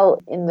difference? Well,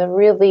 in the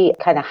really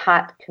kind of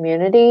hot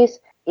communities,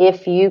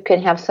 if you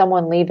can have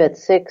someone leave at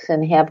 6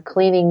 and have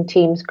cleaning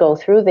teams go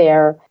through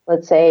there,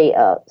 let's say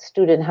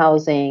student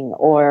housing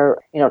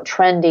or,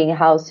 trending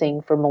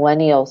housing for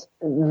millennials,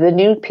 the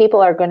new people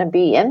are going to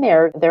be in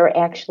there. They're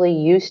actually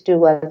used to,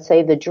 let's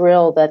say, the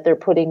drill that they're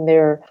putting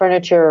their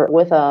furniture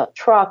with a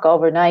truck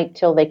overnight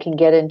till they can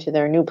get into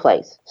their new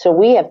place. So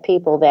we have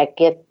people that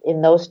get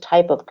in those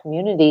type of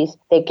communities,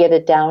 they get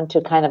it down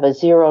to kind of a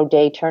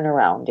 0-day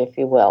turnaround, if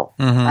you will,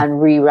 on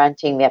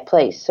re-renting that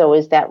place. So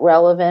is that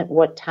relevant?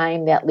 What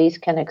time that lease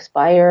can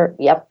expire?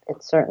 Yep,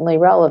 it's certainly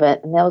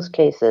relevant in those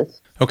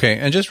cases. Okay,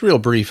 and just real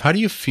brief, how do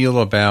you feel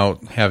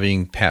about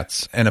having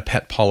pets and a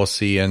pet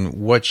policy, and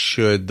what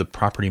should the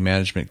property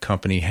management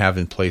company have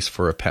in place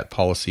for a pet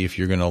policy if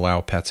you're going to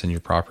allow pets in your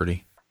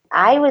property?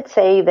 I would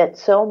say that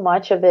so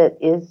much of it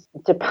is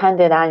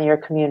dependent on your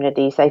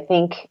communities. I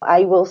think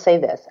I will say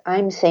this.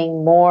 I'm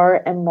seeing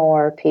more and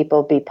more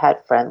people be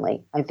pet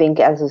friendly. I think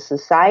as a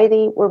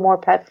society, we're more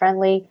pet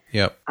friendly.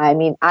 Yep. I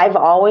mean, I've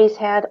always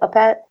had a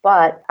pet,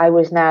 but I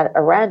was not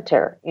a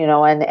renter,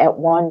 and at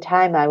one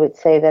time I would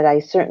say that I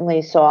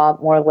certainly saw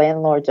more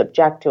landlords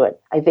object to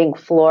it. I think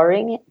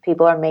flooring,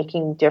 people are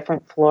making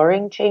different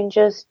flooring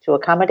changes to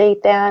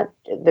accommodate that.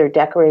 They're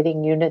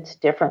decorating units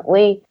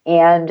differently.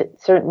 And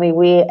certainly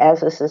we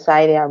as a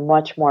society are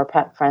much more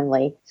pet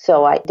friendly.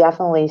 So I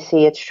definitely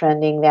see it's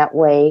trending that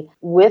way.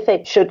 With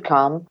it should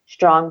come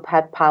strong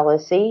pet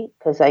policy,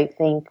 because I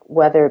think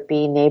whether it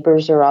be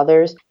neighbors or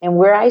others, and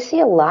where I see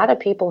a lot of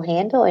people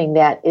handling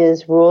that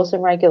is rules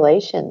and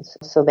regulations.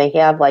 So they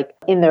have like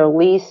in their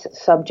lease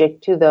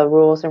subject to the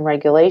rules and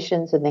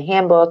regulations in the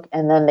handbook,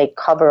 and then they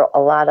cover a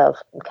lot of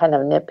kind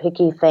of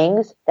nitpicky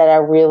things that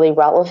are really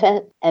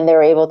relevant, and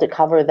they're able to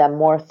cover them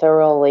more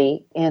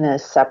thoroughly in a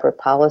separate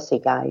policy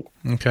guide.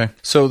 Okay.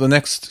 So the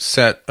next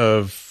set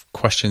of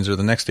questions, or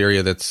the next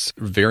area that's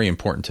very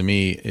important to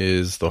me,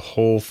 is the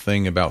whole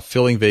thing about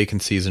filling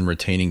vacancies and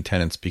retaining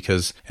tenants,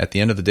 because at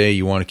the end of the day,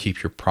 you want to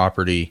keep your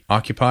property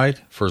occupied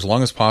for as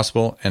long as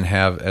possible and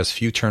have as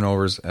few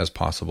turnovers as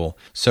possible.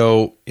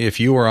 So if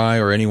you or I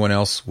or anyone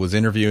else was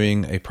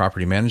interviewing a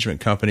property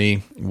management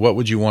company, what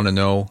would you want to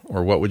know,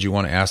 or what would you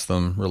want to ask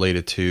them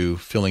related to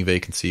filling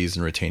vacancies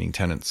and retaining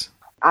tenants?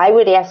 I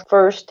would ask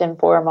first and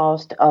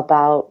foremost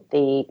about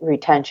the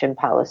retention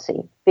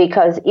policy,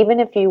 because even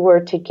if you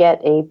were to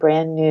get a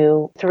brand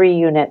new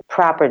 3-unit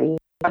property,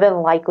 more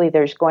than likely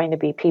there's going to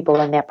be people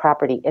in that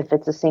property. If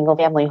it's a single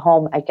family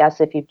home, I guess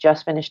if you've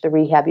just finished the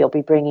rehab, you'll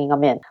be bringing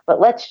them in. But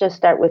let's just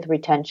start with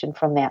retention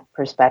from that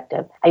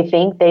perspective. I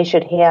think they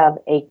should have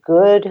a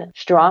good,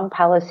 strong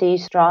policy,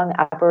 strong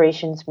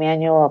operations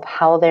manual of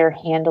how they're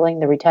handling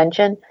the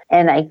retention.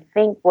 And I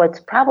think what's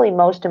probably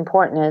most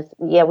important is,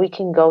 we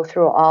can go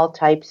through all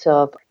types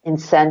of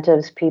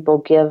incentives people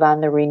give on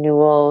the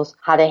renewals,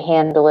 how to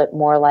handle it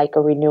more like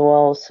a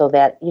renewal so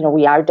that,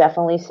 we are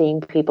definitely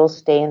seeing people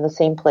stay in the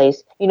same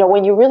place.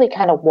 When you really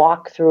kind of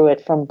walk through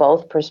it from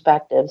both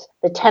perspectives,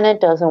 the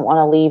tenant doesn't want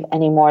to leave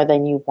any more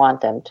than you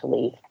want them to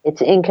leave.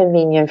 It's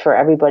inconvenient for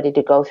everybody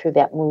to go through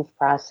that move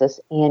process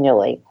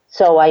annually.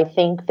 So I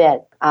think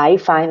that I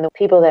find the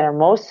people that are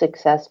most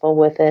successful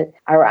with it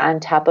are on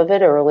top of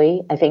it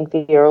early. I think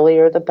the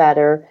earlier the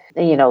better.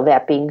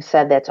 That being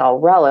said, that's all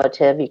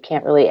relative. You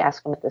can't really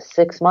ask them at the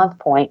 6-month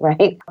point,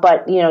 right?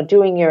 But,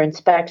 doing your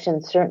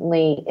inspection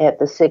certainly at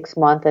the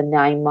 6-month and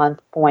 9-month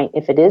point,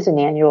 if it is an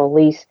annual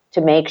lease,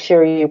 to make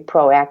sure you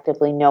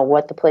proactively know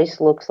what the place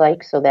looks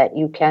like so that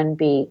you can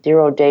be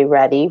 0-day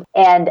ready.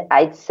 And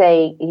I'd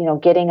say,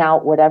 getting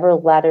out whatever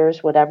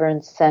letters, whatever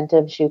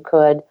incentives you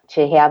could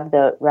to have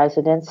the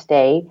residents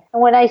stay.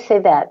 And when I say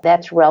that,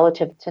 that's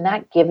relative to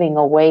not giving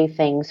away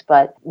things,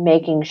 but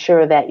making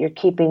sure that you're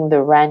keeping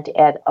the rent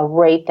at a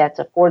rate that's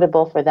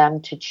affordable for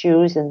them to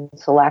choose and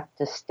select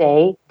to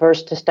stay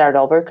versus to start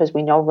over, because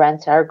we know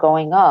rents are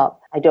going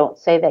up. I don't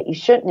say that you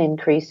shouldn't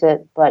increase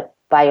it, but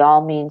by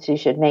all means, you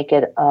should make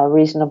it a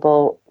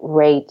reasonable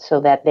rate so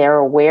that they're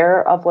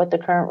aware of what the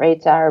current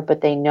rates are,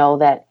 but they know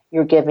that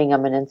you're giving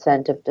them an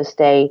incentive to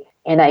stay.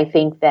 And I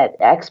think that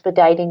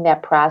expediting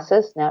that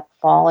process, not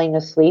falling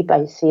asleep.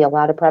 I see a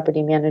lot of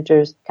property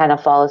managers kind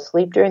of fall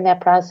asleep during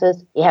that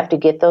process. You have to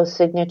get those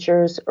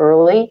signatures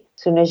early.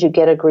 As soon as you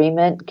get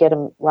agreement, get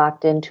them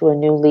locked into a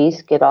new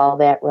lease, get all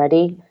that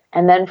ready.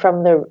 And then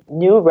from the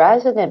new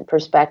resident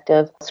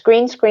perspective,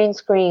 screen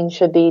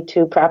should be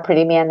to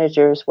property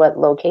managers what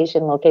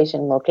location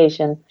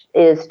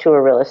is to a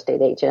real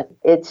estate agent.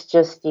 It's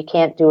just you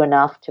can't do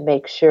enough to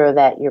make sure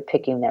that you're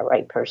picking that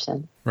right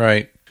person.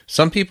 Right.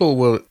 Some people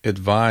will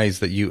advise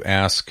that you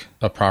ask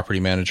a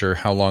property manager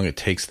how long it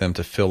takes them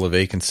to fill a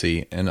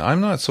vacancy. And I'm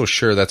not so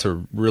sure that's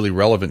a really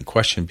relevant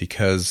question,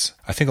 because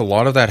I think a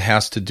lot of that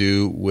has to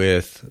do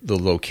with the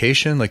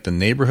location, like the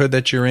neighborhood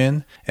that you're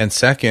in. And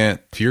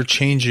second, if you're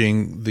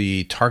changing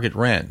the target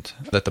rent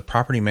that the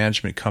property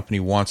management company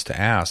wants to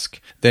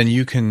ask, then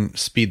you can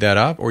speed that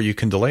up or you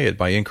can delay it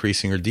by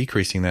increasing or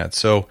decreasing that.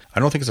 So I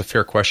don't think it's a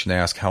fair question to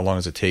ask how long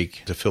does it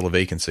take to fill a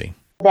vacancy.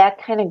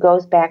 That kind of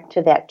goes back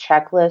to that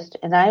checklist,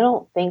 and I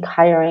don't think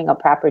hiring a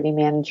property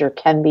manager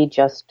can be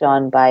just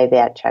done by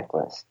that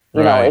checklist.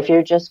 You know, Right. if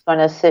you're just going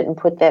to sit and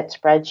put that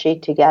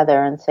spreadsheet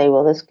together and say,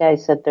 well, this guy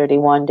said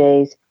 31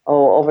 days.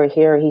 Oh, over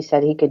here, he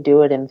said he could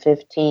do it in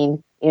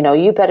 15. You know,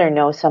 you better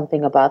know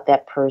something about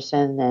that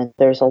person. And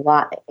there's a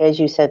lot, as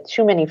you said,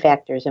 too many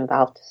factors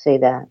involved to say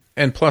that.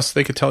 And plus,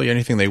 they could tell you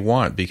anything they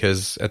want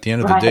because at the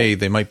end of the Right. day,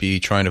 they might be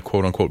trying to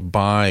quote unquote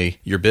buy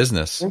your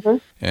business.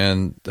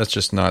 And that's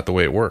just not the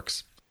way it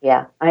works.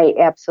 Yeah, I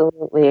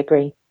absolutely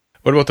agree.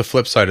 What about the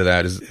flip side of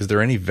that? Is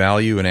there any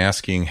value in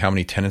asking how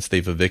many tenants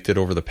they've evicted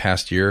over the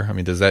past year? I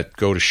mean, does that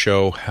go to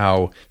show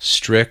how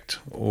strict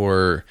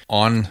or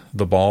on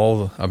the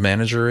ball a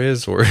manager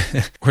is? Or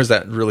is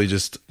that really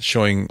just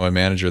showing a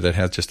manager that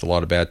has just a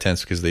lot of bad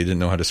tenants because they didn't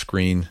know how to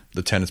screen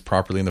the tenants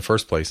properly in the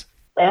first place?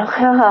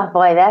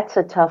 Boy, that's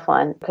a tough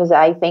one because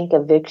I think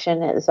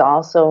eviction is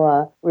also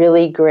a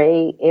really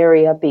gray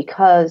area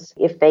because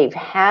if they've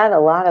had a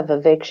lot of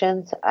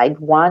evictions, I'd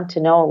want to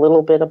know a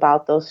little bit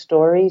about those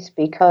stories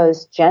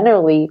because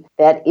generally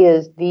that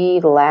is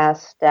the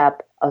last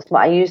step.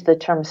 I use the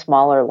term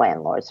smaller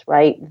landlords,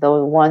 right? The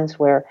ones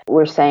where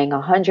we're saying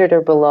 100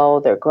 or below,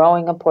 they're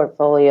growing a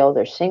portfolio,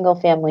 they're single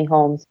family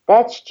homes.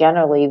 That's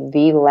generally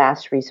the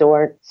last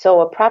resort.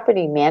 So a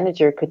property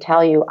manager could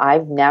tell you,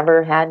 I've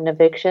never had an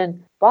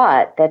eviction,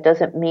 but that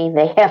doesn't mean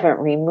they haven't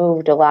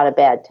removed a lot of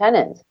bad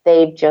tenants.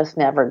 They've just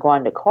never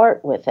gone to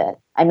court with it.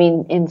 I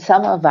mean, in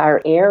some of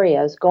our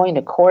areas, going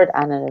to court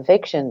on an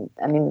eviction,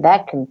 I mean,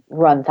 that can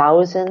run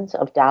thousands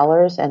of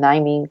dollars, and I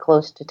mean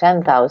close to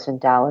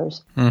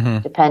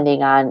 $10,000,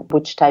 depending on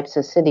which types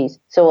of cities.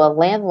 So a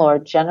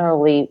landlord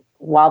generally,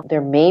 while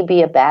there may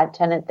be a bad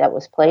tenant that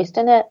was placed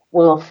in it,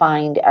 will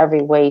find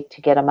every way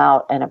to get them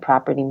out, and a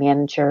property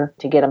manager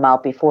to get them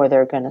out before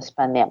they're going to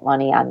spend that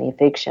money on the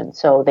eviction.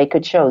 So they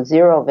could show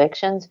 0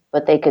 evictions,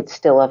 but they could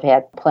still have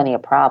had plenty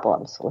of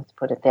problems. Let's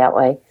put it that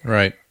way.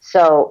 Right.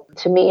 So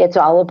to me, it's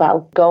all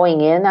about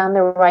going in on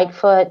the right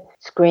foot,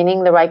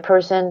 screening the right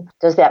person.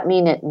 Does that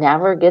mean it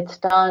never gets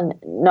done?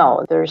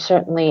 No, there's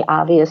certainly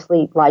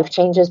obviously life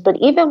changes. But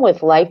even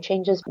with life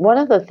changes, one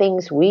of the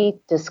things we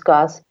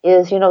discuss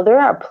is, you know, there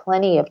are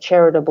plenty of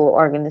charitable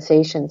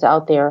organizations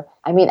out there.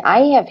 I mean, I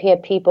have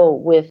had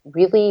people with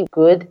really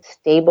good,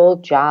 stable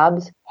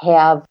jobs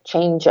have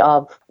change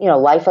of, you know,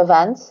 life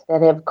events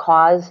that have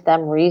caused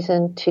them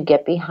reason to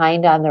get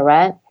behind on the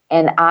rent.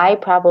 And I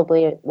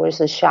probably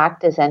was as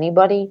shocked as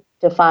anybody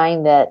to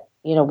find that,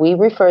 you know, we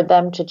referred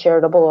them to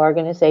charitable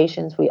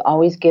organizations. We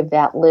always give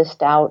that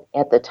list out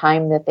at the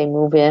time that they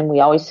move in. We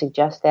always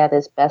suggest that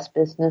as best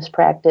business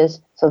practice.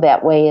 So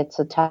that way it's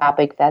a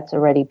topic that's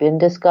already been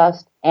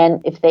discussed.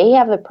 And if they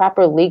have the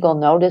proper legal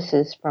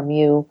notices from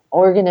you,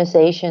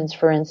 organizations,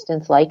 for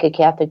instance, like a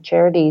Catholic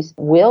Charities,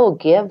 will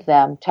give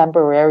them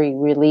temporary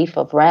relief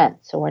of rent.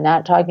 So we're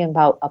not talking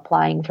about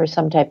applying for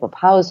some type of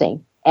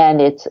housing.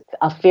 And it's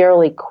a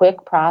fairly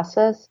quick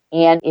process,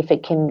 and if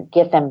it can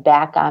get them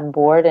back on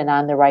board and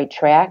on the right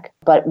track.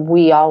 But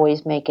we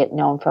always make it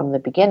known from the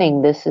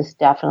beginning, this is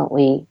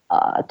definitely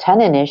a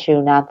tenant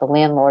issue, not the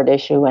landlord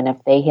issue. And if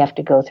they have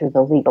to go through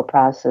the legal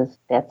process,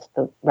 that's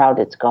the route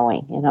it's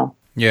going, you know.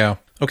 Yeah.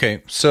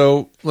 Okay,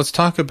 so let's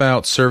talk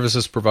about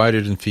services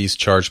provided and fees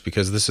charged,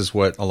 because this is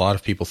what a lot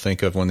of people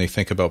think of when they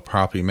think about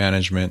property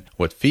management.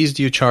 What fees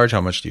do you charge?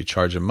 How much do you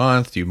charge a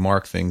month? Do you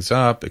mark things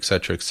up, et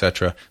cetera, et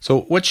cetera?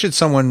 So what should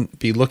someone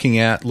be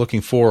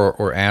looking for,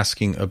 or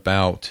asking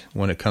about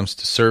when it comes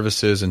to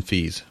services and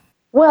fees?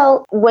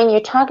 Well, when you're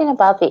talking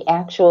about the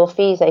actual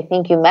fees, I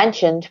think you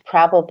mentioned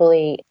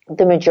probably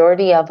the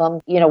majority of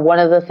them. You know, one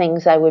of the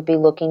things I would be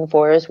looking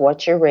for is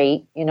what's your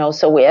rate? You know,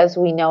 so as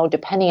we know,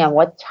 depending on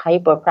what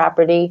type of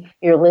property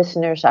your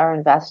listeners are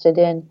invested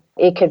in,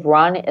 it could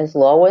run as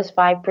low as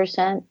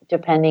 5%,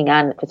 depending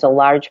on if it's a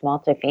large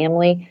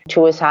multifamily,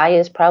 to as high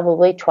as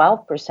probably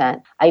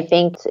 12%. I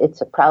think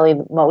it's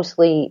probably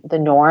mostly the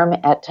norm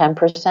at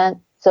 10%.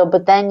 So,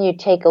 but then you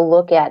take a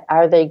look at,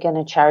 are they going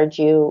to charge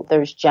you?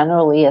 There's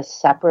generally a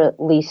separate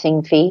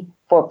leasing fee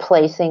for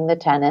placing the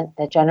tenant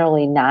that's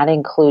generally not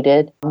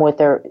included with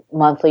their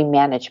monthly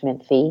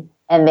management fee.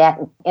 And that,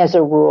 as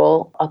a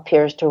rule,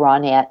 appears to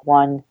run at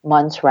 1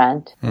 month's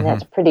rent. And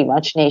that's pretty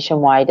much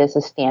nationwide as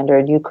a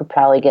standard. You could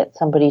probably get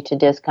somebody to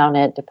discount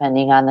it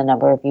depending on the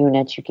number of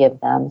units you give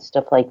them,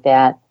 stuff like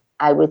that.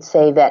 I would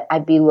say that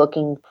I'd be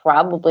looking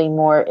probably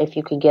more if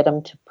you could get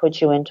them to put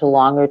you into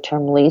longer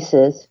term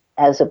leases,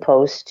 as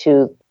opposed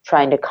to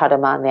trying to cut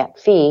them on that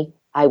fee.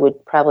 I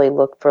would probably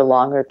look for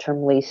longer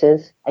term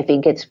leases. I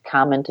think it's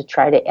common to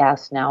try to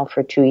ask now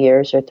for 2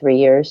 years or 3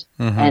 years.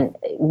 And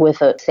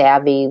with a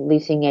savvy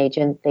leasing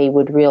agent, they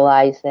would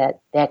realize that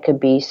that could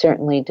be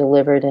certainly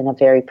delivered in a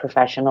very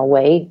professional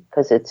way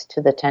because it's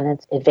to the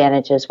tenant's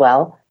advantage as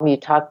well. You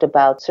talked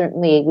about,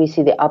 certainly we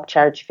see the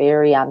upcharge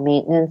vary on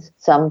maintenance.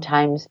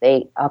 Sometimes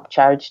they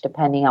upcharge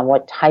depending on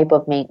what type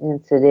of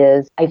maintenance it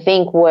is. I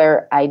think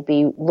where I'd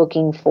be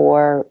looking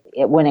for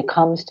when it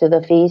comes to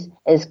the fees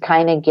is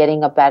kind of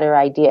getting a better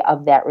idea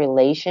of that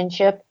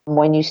relationship.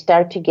 When you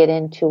start to get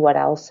into what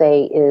I'll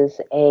say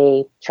is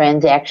a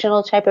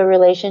transactional type of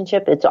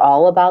relationship, it's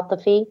all about the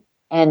fee.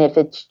 And if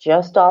it's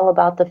just all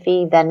about the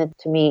fee, then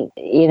to me,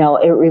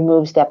 it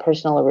removes that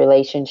personal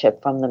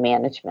relationship from the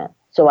management.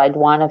 So I'd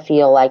want to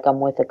feel like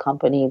I'm with a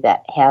company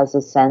that has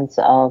a sense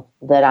of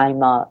that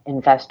I'm an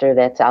investor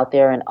that's out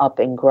there and up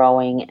and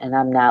growing, and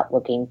I'm not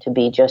looking to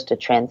be just a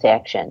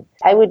transaction.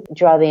 I would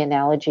draw the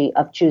analogy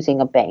of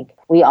choosing a bank.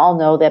 We all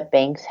know that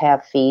banks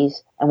have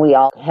fees, and we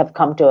all have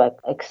come to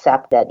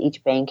accept that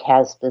each bank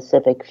has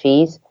specific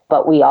fees.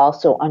 But we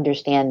also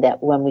understand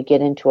that when we get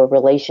into a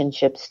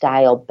relationship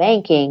style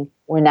banking,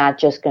 we're not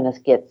just going to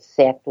get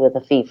sacked with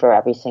a fee for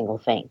every single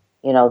thing.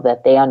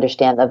 That they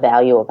understand the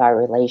value of our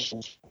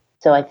relationship.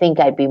 So I think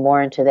I'd be more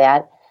into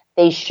that.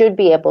 They should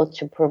be able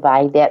to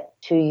provide that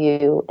to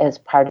you as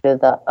part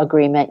of the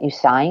agreement you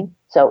sign.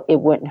 So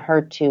it wouldn't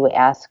hurt to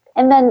ask.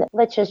 And then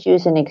let's just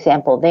use an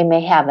example. They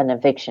may have an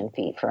eviction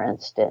fee, for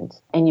instance,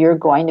 and you're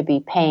going to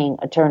be paying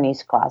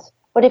attorney's costs.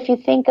 But if you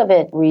think of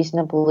it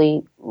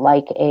reasonably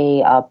like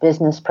a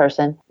business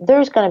person,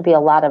 there's going to be a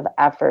lot of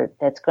effort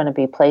that's going to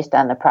be placed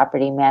on the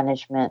property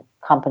management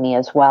company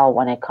as well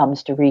when it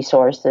comes to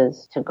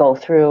resources to go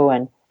through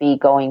and be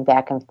going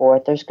back and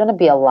forth. There's going to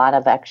be a lot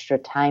of extra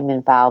time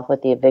involved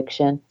with the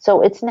eviction.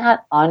 So it's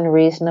not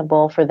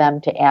unreasonable for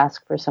them to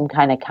ask for some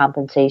kind of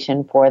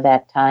compensation for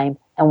that time.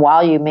 And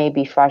while you may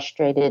be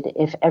frustrated,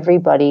 if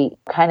everybody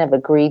kind of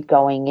agreed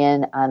going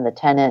in on the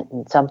tenant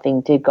and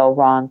something did go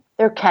wrong,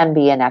 there can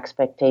be an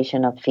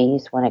expectation of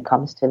fees when it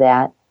comes to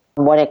that.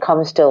 When it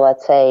comes to,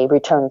 let's say,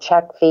 return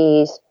check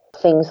fees,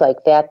 things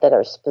like that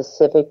are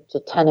specific to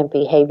tenant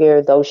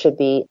behavior, those should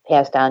be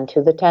passed on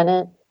to the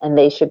tenant, and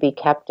they should be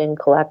kept and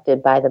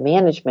collected by the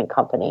management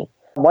company.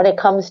 When it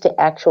comes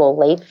to actual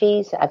late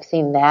fees, I've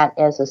seen that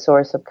as a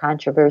source of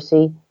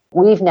controversy.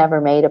 We've never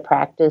made a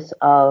practice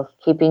of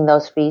keeping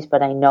those fees,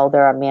 but I know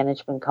there are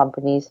management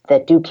companies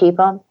that do keep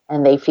them,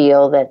 and they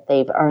feel that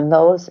they've earned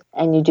those,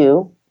 and you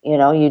do.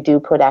 You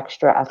do put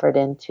extra effort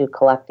into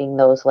collecting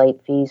those late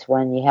fees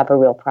when you have a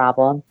real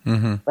problem.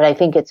 Mm-hmm. But I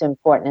think it's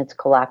important it's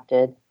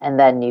collected, and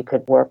then you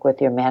could work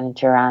with your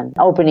manager on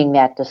opening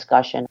that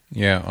discussion.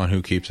 Yeah, on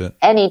who keeps it.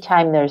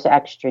 Anytime there's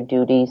extra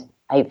duties,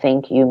 I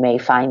think you may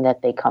find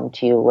that they come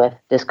to you with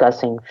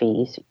discussing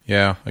fees.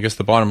 Yeah, I guess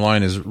the bottom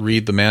line is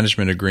read the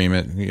management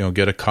agreement,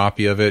 get a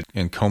copy of it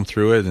and comb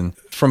through it. And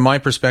from my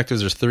perspective,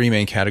 there's three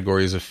main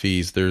categories of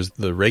fees. There's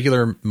the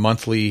regular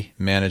monthly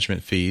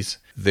management fees.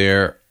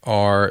 There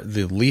are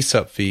the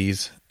lease-up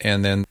fees,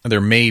 and then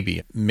there may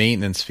be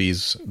maintenance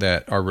fees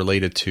that are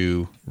related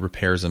to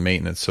repairs and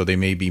maintenance. So they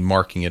may be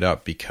marking it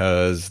up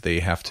because they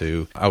have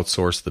to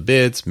outsource the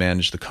bids,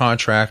 manage the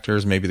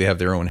contractors. Maybe they have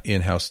their own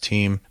in-house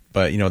team.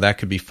 But, that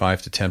could be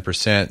 5 to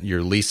 10%.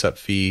 Your lease-up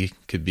fee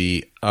could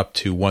be up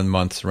to 1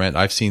 month's rent.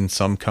 I've seen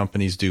some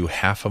companies do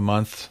half a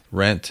month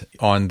rent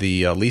on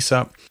the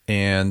lease-up.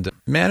 And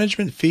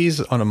management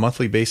fees on a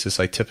monthly basis,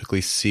 I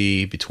typically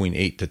see between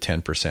 8 to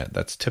 10%.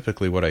 That's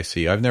typically what I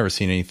see. I've never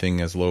seen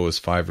anything as low as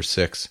 5 or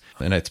 6.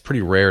 And it's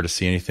pretty rare to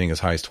see anything as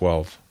high as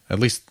 12, at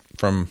least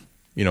from,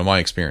 my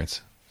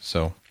experience.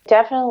 So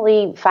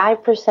definitely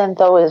 5%,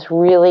 though, is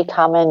really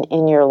common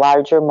in your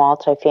larger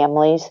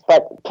multifamilies,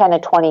 but kind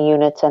of 20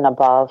 units and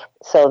above.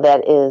 So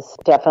that is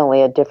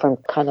definitely a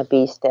different kind of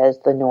beast as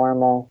the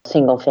normal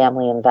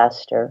single-family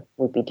investor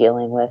would be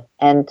dealing with.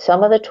 And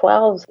some of the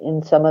 12s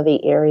in some of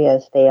the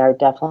areas, they are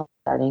definitely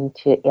starting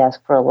to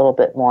ask for a little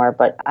bit more,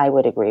 but I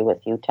would agree with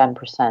you.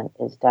 10%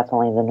 is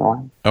definitely the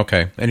norm.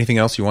 Okay. Anything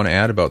else you want to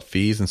add about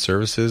fees and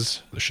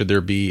services? Should there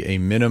be a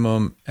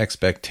minimum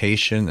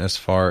expectation as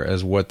far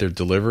as what they're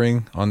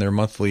delivering on their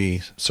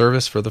monthly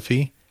service for the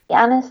fee?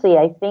 Honestly,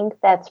 I think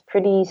that's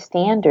pretty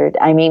standard.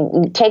 I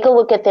mean, take a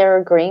look at their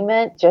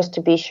agreement just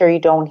to be sure you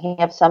don't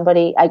have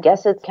somebody. I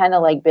guess it's kind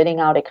of like bidding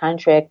out a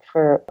contract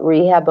for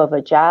rehab of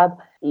a job.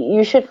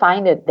 You should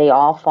find that they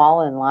all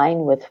fall in line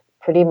with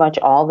pretty much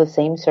all the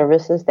same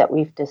services that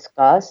we've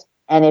discussed.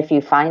 And if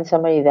you find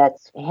somebody that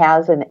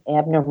has an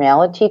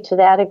abnormality to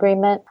that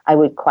agreement, I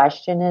would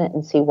question it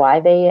and see why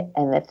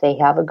and if they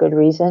have a good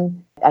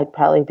reason, I'd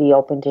probably be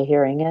open to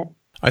hearing it.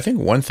 I think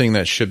one thing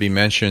that should be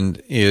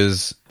mentioned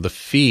is the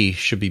fee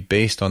should be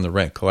based on the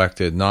rent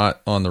collected, not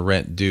on the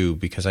rent due,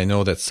 because I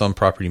know that some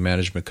property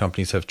management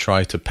companies have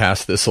tried to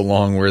pass this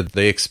along where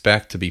they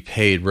expect to be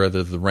paid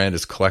whether the rent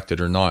is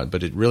collected or not,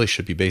 but it really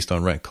should be based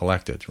on rent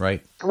collected,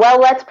 right? Well,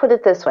 let's put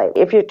it this way.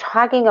 If you're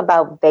talking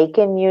about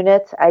vacant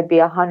units, I'd be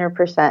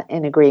 100%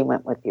 in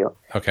agreement with you.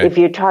 Okay. If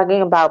you're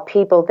talking about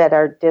people that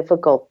are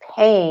difficult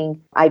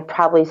paying, I'd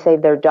probably say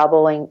they're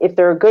doubling. If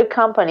they're a good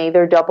company,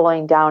 they're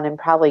doubling down and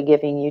probably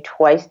giving you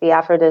twice the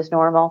effort as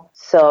normal.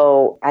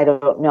 So I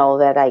don't know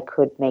that I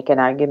could make an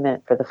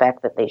argument for the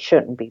fact that they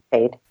shouldn't be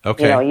paid.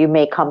 Okay. You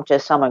may come to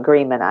some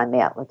agreement on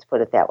that. Let's put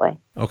it that way.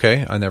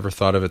 Okay. I never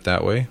thought of it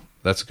that way.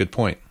 That's a good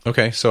point.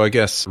 Okay, so I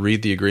guess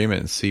read the agreement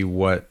and see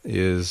what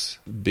is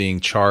being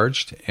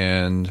charged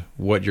and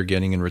what you're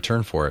getting in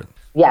return for it.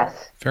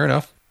 Yes. Fair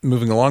enough.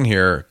 Moving along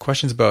here,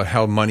 questions about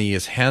how money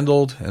is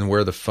handled and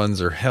where the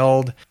funds are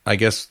held. I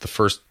guess the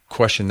first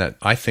question that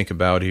I think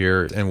about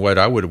here, and what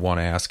I would want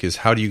to ask is,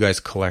 how do you guys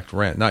collect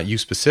rent? Not you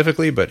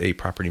specifically, but a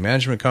property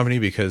management company,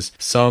 because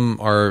some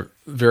are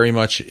very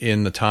much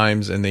in the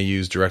times and they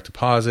use direct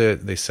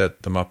deposit. They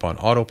set them up on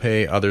auto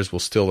pay. Others will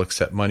still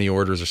accept money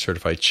orders or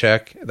certified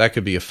check. That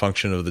could be a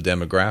function of the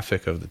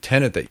demographic of the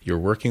tenant that you're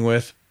working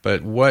with.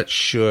 But what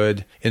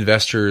should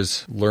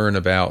investors learn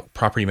about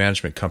property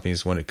management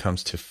companies when it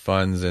comes to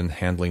funds and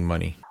handling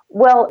money?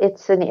 Well,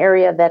 it's an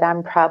area that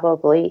I'm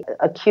probably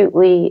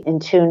acutely in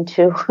tune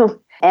to.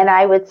 And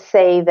I would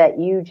say that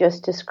you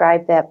just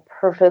described that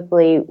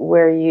perfectly,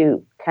 where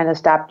you kind of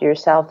stopped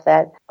yourself,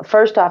 that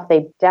first off,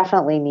 they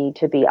definitely need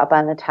to be up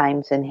on the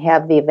times and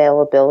have the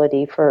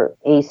availability for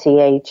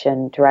ACH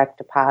and direct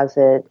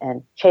deposit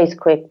and Chase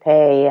Quick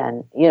Pay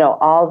and,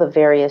 all the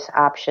various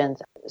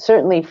options.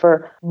 Certainly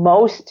for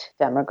most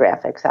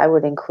demographics, I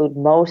would include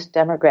most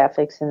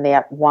demographics in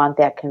that want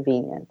that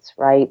convenience,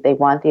 right? They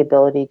want the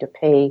ability to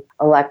pay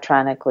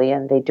electronically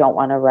and they don't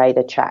want to write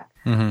a check.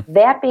 Mm-hmm.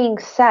 That being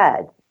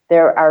said,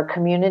 there are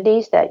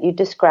communities that you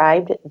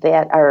described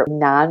that are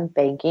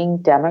non-banking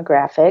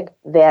demographic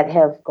that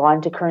have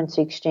gone to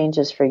currency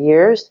exchanges for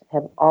years,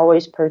 have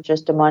always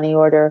purchased a money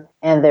order,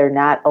 and they're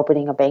not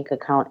opening a bank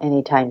account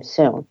anytime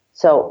soon.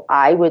 So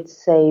I would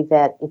say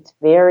that it's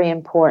very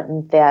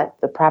important that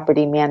the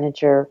property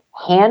manager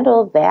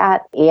handle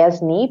that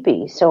as need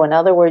be. So in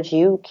other words,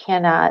 you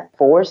cannot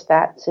force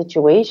that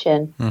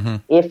situation. Mm-hmm.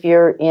 If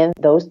you're in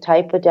those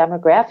type of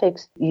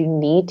demographics, you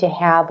need to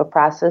have a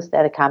process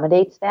that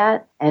accommodates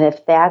that. And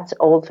if that's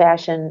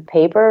old-fashioned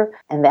paper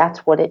and that's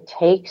what it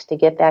takes to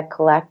get that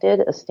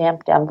collected, a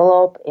stamped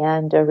envelope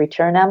and a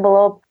return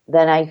envelope,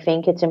 then I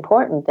think it's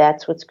important.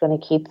 That's what's going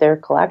to keep their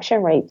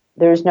collection rate.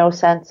 There's no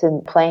sense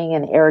in playing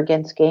an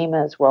arrogance game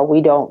as, well,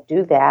 we don't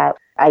do that.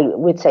 I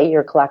would say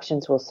your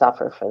collections will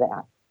suffer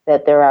for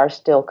that there are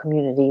still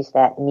communities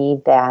that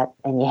need that,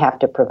 and you have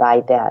to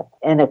provide that.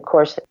 And of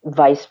course,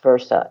 vice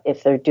versa.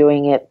 If they're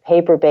doing it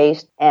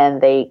paper-based and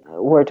they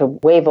were to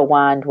wave a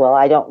wand, well,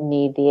 I don't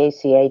need the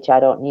ACH, I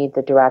don't need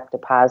the direct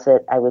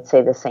deposit, I would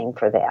say the same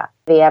for that.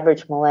 The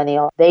average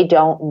millennial, they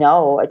don't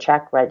know a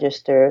check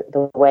register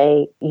the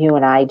way you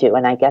and I do.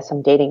 And I guess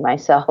I'm dating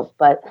myself,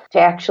 but to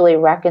actually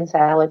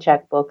reconcile a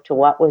checkbook to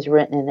what was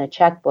written in a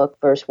checkbook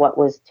versus what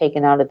was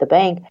taken out of the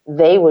bank,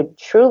 they would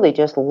truly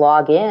just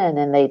log in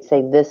and they'd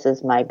say, this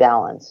is my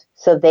balance.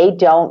 So they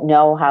don't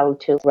know how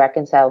to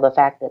reconcile the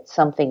fact that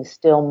something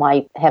still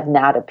might have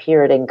not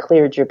appeared and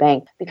cleared your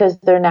bank because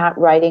they're not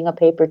writing a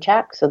paper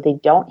check. So they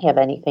don't have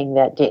anything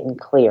that didn't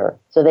clear.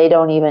 So they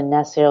don't even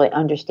necessarily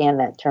understand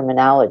that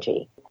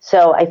terminology.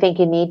 So I think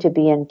you need to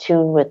be in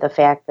tune with the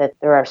fact that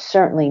there are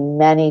certainly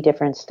many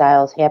different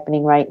styles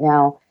happening right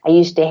now. I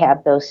used to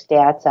have those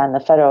stats on the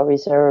Federal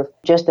Reserve,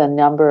 just the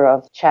number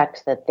of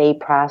checks that they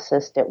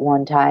processed at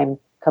one time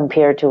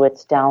compared to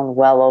it's down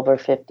well over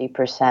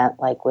 50%,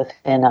 like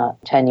within a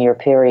 10-year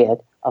period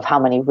of how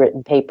many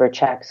written paper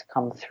checks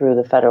come through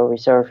the Federal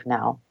Reserve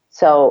now.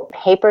 So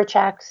paper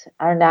checks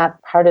are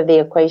not part of the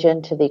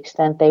equation to the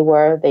extent they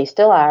were. They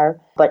still are,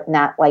 but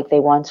not like they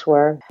once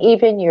were.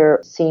 Even your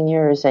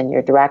seniors and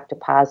your direct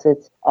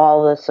deposits,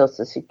 all the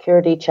Social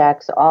Security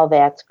checks, all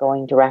that's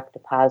going direct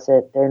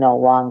deposit. They're no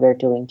longer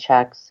doing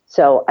checks.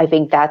 So I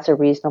think that's a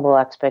reasonable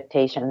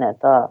expectation that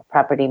the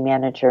property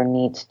manager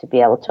needs to be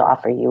able to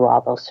offer you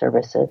all those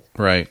services.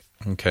 Right.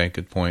 Okay,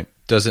 good point.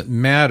 Does it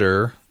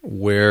matter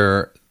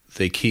where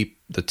they keep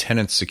the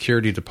tenant's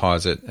security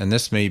deposit? And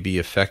this may be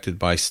affected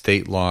by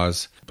state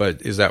laws,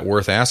 but is that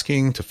worth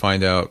asking to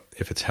find out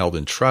if it's held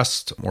in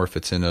trust or if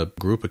it's in a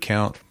group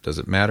account? Does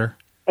it matter?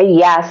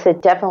 Yes,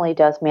 it definitely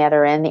does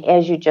matter. And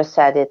as you just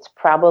said, it's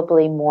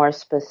probably more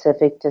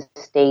specific to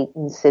state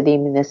and city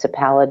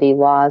municipality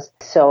laws.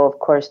 So, of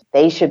course,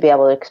 they should be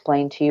able to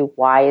explain to you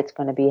why it's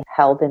going to be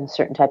held in a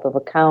certain type of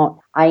account.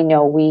 I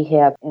know we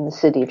have in the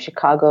city of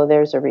Chicago,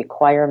 there's a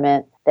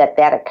requirement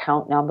that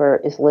account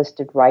number is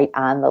listed right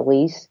on the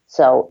lease.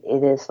 So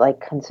it is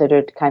like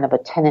considered kind of a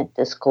tenant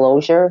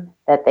disclosure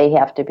that they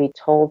have to be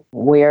told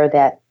where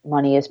that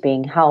money is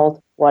being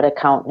held, what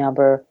account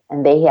number,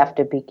 and they have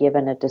to be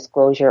given a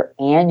disclosure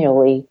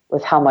annually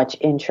with how much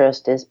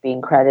interest is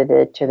being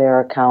credited to their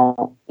account,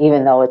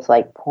 even though it's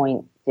like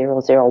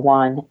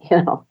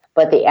 0.001,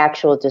 But the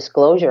actual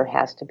disclosure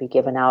has to be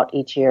given out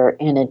each year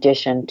in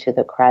addition to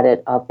the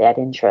credit of that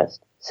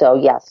interest. So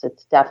yes,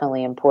 it's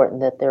definitely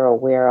important that they're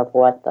aware of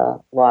what the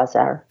laws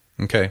are.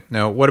 Okay.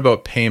 Now, what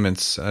about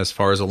payments as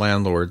far as a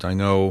landlord? I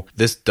know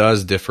this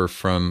does differ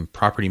from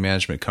property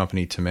management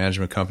company to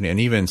management company and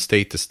even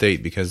state to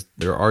state because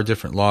there are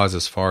different laws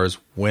as far as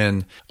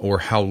when or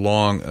how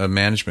long a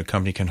management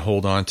company can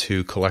hold on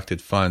to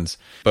collected funds.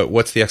 But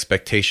what's the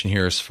expectation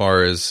here as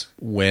far as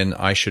when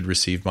I should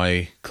receive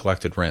my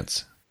collected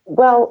rents?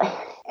 Well,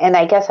 and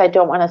I guess I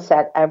don't want to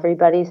set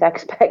everybody's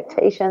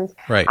expectations.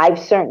 Right. I've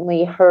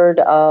certainly heard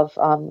of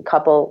a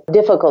couple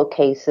difficult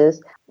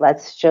cases.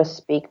 Let's just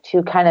speak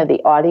to kind of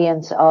the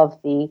audience of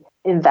the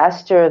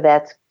investor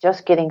that's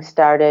just getting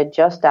started,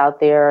 just out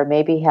there,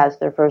 maybe has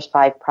their first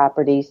 5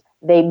 properties,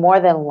 they more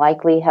than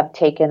likely have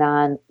taken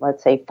on,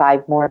 let's say,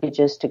 5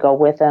 mortgages to go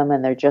with them,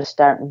 and they're just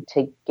starting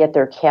to get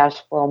their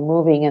cash flow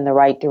moving in the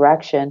right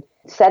direction,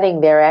 setting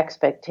their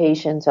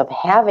expectations of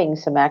having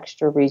some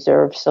extra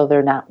reserves so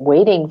they're not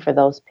waiting for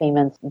those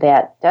payments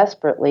that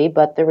desperately.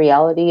 But the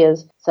reality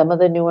is some of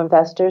the new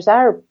investors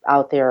are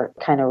out there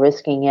kind of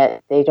risking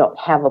it. They don't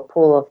have a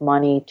pool of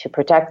money to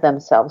protect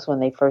themselves when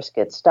they first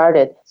get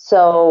started.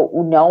 So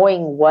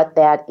knowing what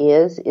that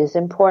is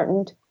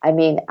important. I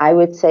mean, I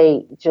would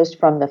say just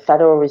from the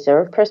Federal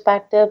Reserve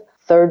perspective,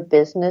 3rd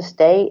business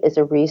day is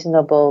a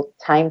reasonable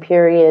time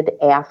period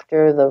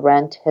after the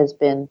rent has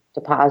been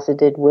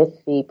deposited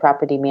with the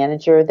property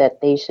manager that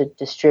they should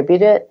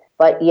distribute it.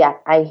 But yeah,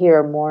 I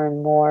hear more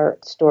and more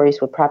stories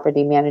with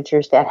property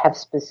managers that have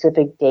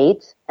specific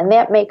dates, and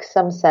that makes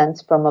some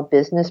sense from a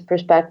business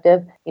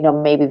perspective. You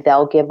know, maybe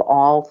they'll give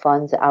all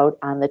funds out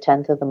on the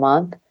 10th of the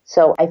month.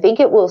 So I think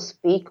it will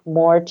speak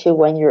more to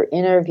when you're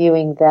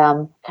interviewing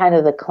them, kind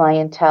of the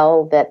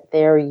clientele that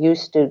they're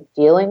used to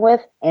dealing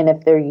with. And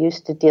if they're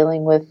used to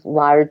dealing with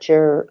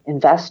larger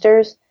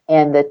investors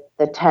and the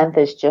 10th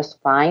is just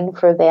fine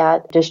for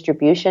that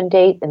distribution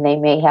date, and they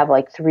may have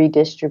like 3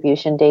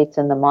 distribution dates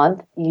in the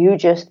month, you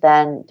just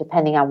then,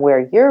 depending on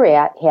where you're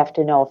at, have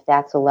to know if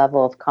that's a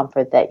level of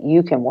comfort that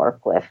you can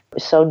work with.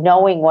 So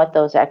knowing what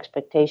those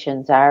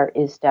expectations are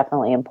is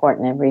definitely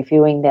important, and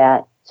reviewing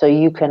that so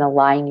you can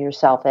align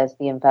yourself as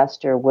the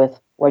investor with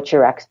what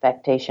your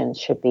expectations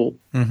should be.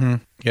 Mm-hmm.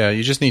 Yeah,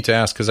 you just need to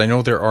ask, because I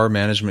know there are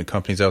management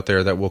companies out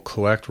there that will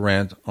collect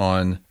rent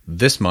on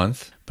this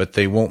month, but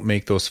they won't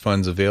make those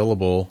funds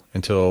available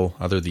until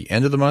either the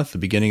end of the month, the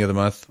beginning of the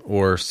month,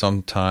 or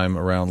sometime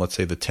around, let's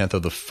say, the 10th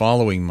of the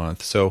following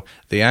month. So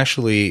they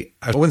actually,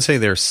 I wouldn't say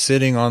they're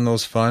sitting on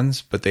those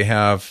funds, but they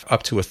have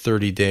up to a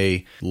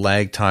 30-day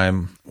lag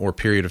time or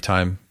period of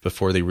time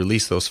before they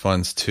release those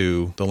funds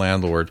to the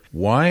landlord.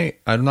 Why?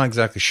 I'm not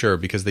exactly sure,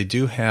 because they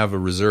do have a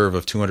reserve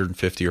of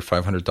 $250 or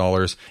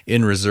 $500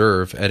 in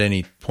reserve at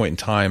any point in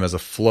time as a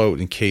float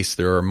in case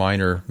there are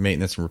minor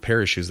maintenance and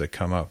repair issues that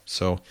come up.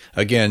 So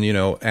again,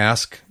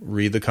 ask,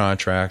 read the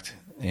contract,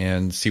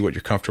 and see what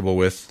you're comfortable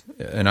with.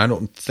 And I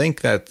don't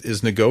think that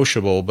is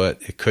negotiable,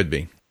 but it could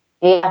be.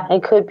 Yeah,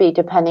 it could be,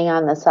 depending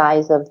on the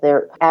size of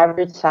their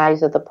average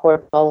size of the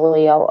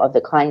portfolio of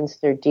the clients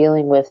they're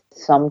dealing with.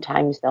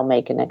 Sometimes they'll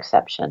make an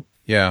exception.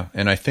 Yeah,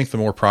 and I think the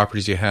more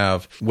properties you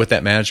have with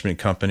that management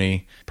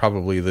company,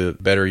 probably the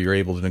better you're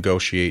able to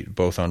negotiate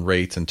both on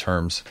rates and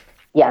terms.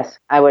 Yes,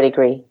 I would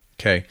agree.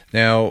 Okay.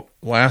 Now,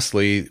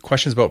 lastly,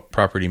 questions about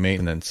property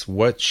maintenance.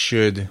 What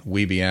should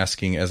we be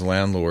asking as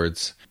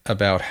landlords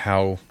about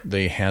how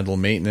they handle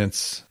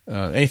maintenance,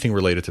 anything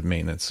related to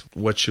maintenance?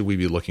 What should we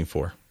be looking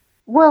for?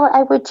 Well,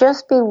 I would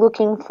just be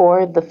looking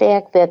for the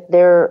fact that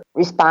they're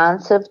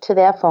responsive to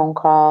that phone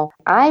call.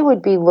 I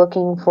would be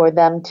looking for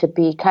them to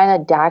be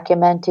kind of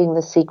documenting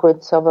the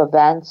sequence of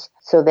events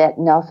so that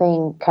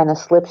nothing kind of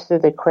slips through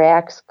the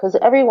cracks, because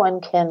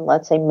everyone can,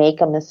 let's say, make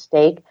a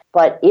mistake.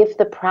 But if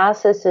the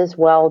process is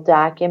well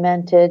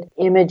documented,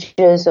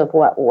 images of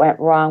what went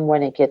wrong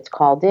when it gets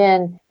called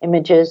in,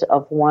 images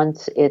of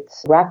once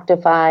it's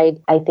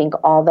rectified, I think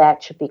all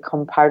that should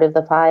become part of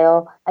the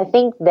file. I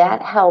think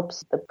that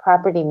helps the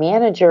property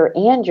manager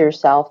and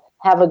yourself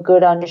have a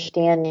good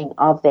understanding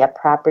of that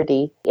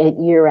property at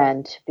year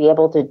end, to be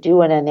able to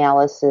do an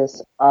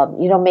analysis of,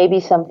 maybe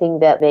something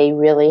that they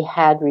really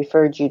had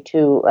referred you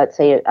to. Let's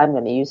say, I'm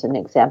going to use an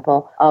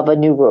example of a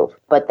new roof,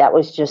 but that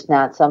was just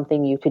not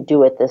something you could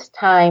do at this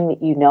time.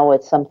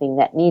 It's something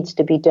that needs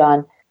to be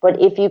done.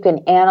 But if you can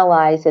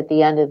analyze at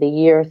the end of the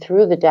year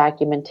through the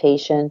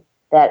documentation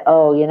that,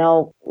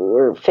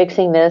 we're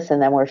fixing this,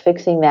 and then we're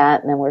fixing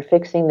that, and then we're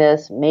fixing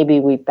this, maybe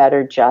we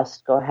better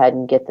just go ahead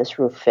and get this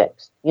roof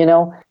fixed,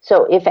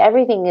 So if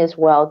everything is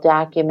well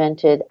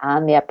documented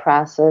on that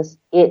process,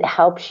 it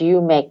helps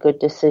you make good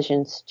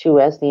decisions too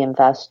as the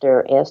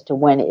investor as to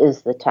when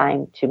is the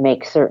time to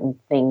make certain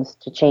things,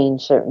 to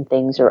change certain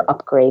things or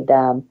upgrade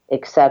them,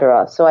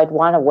 etc. So I'd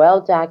want a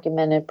well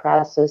documented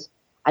process.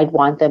 I'd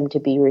want them to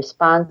be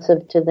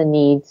responsive to the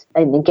needs,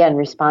 and again,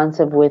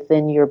 responsive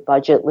within your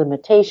budget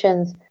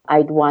limitations.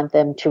 I'd want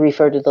them to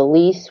refer to the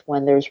lease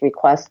when there's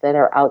requests that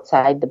are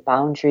outside the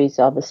boundaries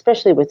of,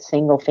 especially with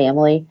single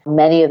family.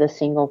 Many of the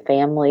single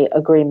family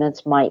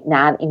agreements might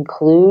not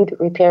include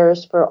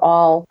repairs for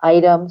all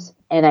items.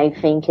 And I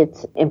think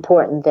it's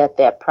important that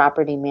that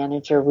property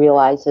manager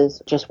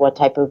realizes just what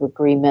type of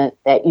agreement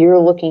that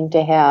you're looking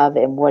to have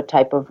and what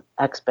type of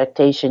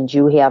expectations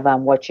you have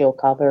on what you'll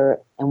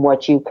cover and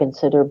what you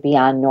consider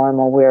beyond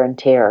normal wear and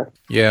tear.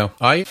 Yeah,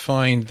 I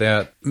find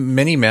that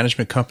many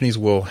management companies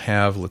will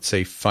have, let's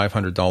say,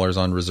 $500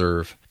 on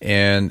reserve.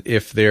 And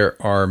if there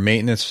are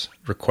maintenance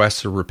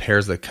requests or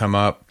repairs that come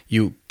up,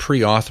 you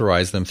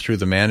pre-authorize them through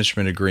the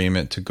management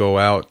agreement to go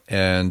out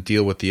and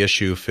deal with the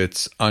issue if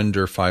it's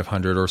under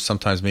 500 or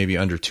sometimes maybe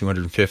under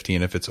 250.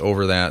 And if it's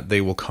over that,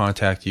 they will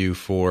contact you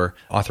for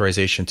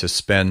authorization to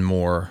spend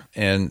more.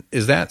 And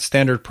is that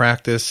standard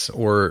practice,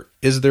 or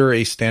is there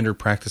a standard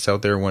practice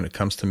out there when it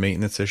comes to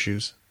maintenance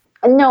issues?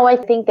 No, I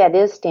think that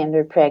is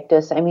standard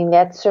practice. I mean,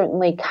 that's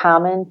certainly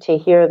common to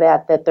hear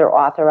that they're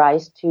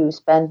authorized to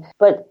spend.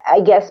 But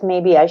I guess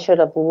maybe I should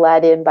have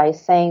led in by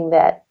saying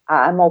that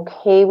I'm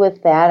okay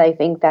with that. I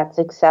think that's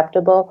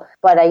acceptable.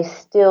 But I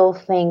still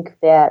think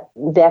that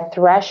that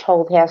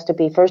threshold has to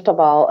be, first of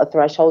all, a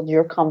threshold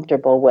you're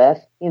comfortable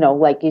with. You know,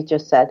 like you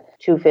just said,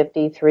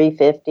 250,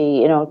 350,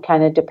 you know, it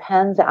kind of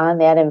depends on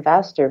that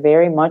investor,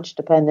 very much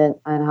dependent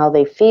on how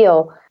they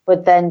feel.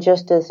 But then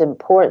just as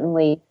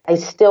importantly, I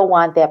still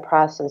want that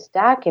process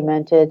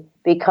documented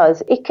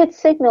because it could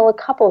signal a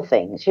couple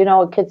things. You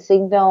know, it could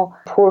signal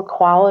poor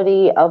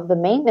quality of the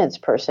maintenance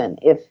person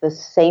if the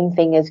same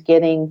thing is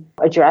getting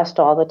addressed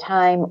all the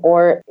time,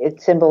 or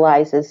it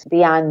symbolizes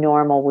beyond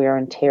normal wear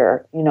and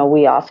tear. You know,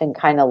 we often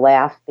kind of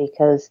laugh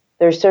because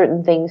there's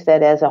certain things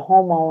that as a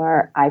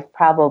homeowner I've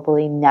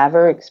probably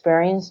never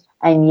experienced.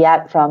 And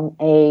yet from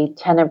a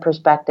tenant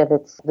perspective,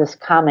 it's this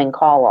common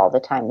call all the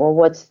time. Well,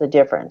 what's the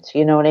difference?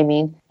 You know what I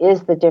mean?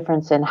 Is the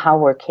difference in how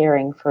we're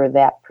caring for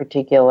that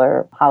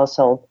particular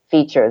household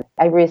feature?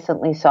 I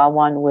recently saw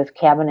one with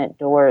cabinet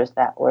doors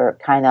that were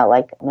kind of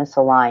like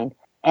misaligned.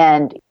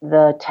 And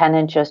the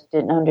tenant just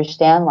didn't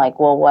understand, like,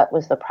 well, what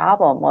was the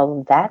problem?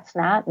 Well, that's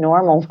not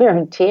normal wear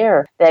and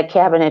tear that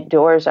cabinet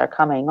doors are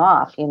coming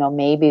off. You know,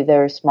 maybe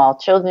there's small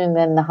children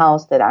in the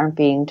house that aren't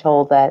being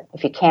told that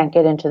if you can't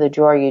get into the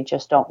drawer, you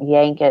just don't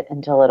yank it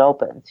until it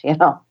opens, you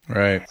know?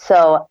 Right.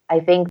 So I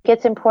think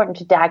it's important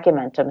to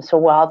document them. So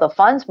while the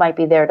funds might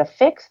be there to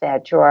fix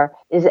that drawer,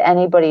 is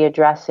anybody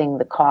addressing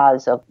the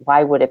cause of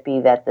why would it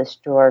be that this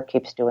drawer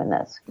keeps doing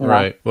this?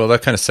 Right. Well,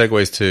 that kind of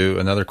segues to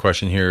another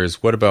question here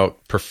is, what about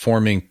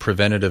performing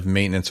preventative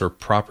maintenance or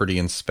property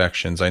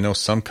inspections? I know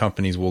some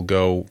companies will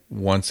go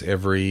once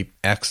every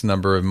X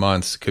number of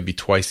months, could be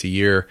twice a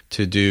year,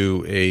 to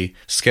do a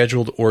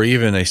scheduled or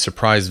even a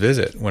surprise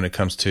visit when it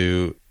comes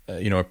to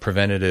a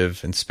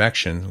preventative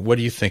inspection. What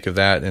do you think of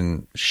that?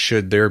 And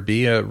should there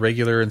be a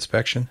regular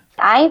inspection?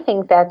 I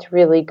think that's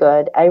really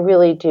good. I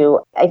really do.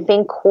 I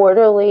think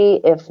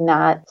quarterly, if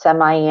not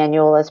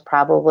semi-annual, is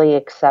probably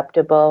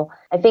acceptable.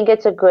 I think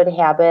it's a good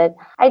habit.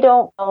 I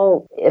don't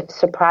know if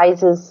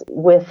surprises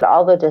with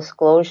all the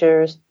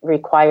disclosures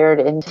required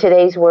in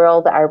today's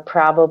world are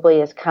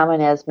probably as common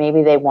as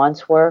maybe they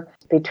once were.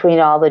 Between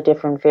all the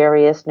different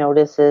various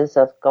notices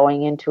of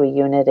going into a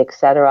unit,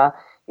 etc.,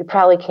 you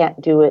probably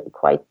can't do it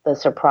quite the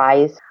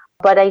surprise.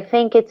 But I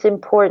think it's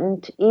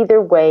important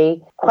either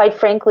way. Quite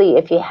frankly,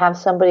 if you have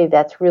somebody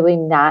that's really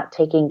not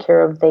taking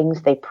care of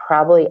things, they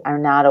probably are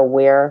not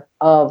aware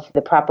of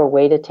the proper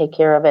way to take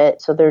care of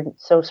it. So they're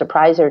so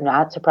surprised or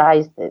not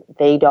surprised that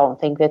they don't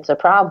think it's a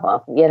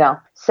problem, you know.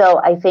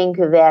 So I think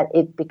that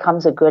it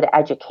becomes a good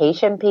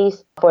education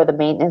piece for the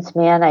maintenance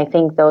man. I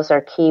think those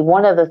are key.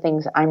 One of the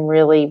things I'm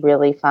really,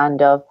 really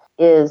fond of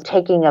is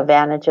taking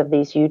advantage of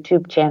these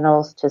YouTube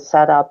channels to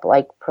set up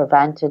like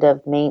preventative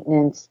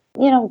maintenance,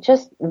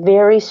 just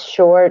very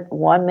short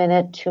 1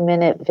 minute, 2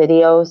 minute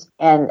videos.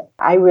 And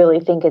I really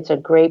think it's a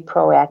great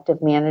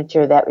proactive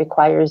manager that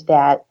requires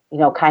that,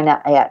 kind of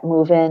at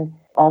move-in,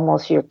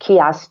 almost your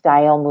kiosk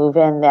style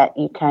move-in that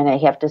you kind of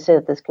have to sit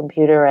at this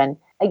computer and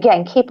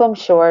again, keep them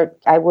short.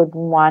 I wouldn't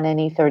want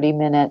any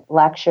 30-minute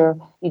lecture.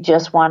 You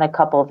just want a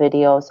couple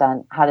videos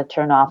on how to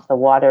turn off the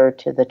water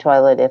to the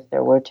toilet if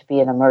there were to be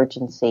an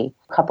emergency.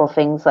 A couple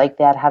things like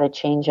that, how to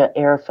change an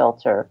air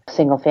filter.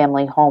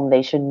 Single-family home,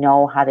 they should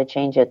know how to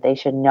change it. They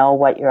should know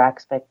what your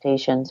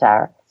expectations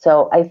are.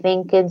 So I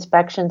think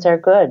inspections are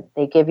good.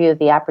 They give you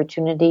the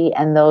opportunity,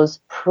 and those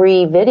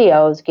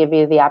pre-videos give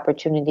you the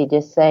opportunity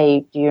to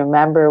say, do you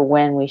remember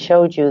when we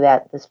showed you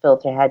that this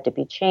filter had to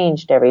be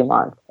changed every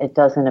month? It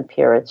doesn't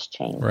appear it's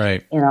changed.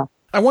 Right.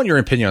 I want your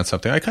opinion on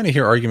something. I kind of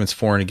hear arguments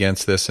for and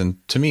against this,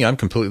 and to me, I'm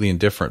completely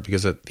indifferent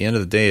because at the end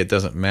of the day, it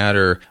doesn't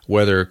matter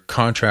whether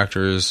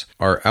contractors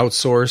are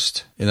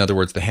outsourced, in other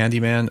words, the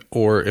handyman,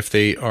 or if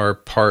they are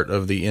part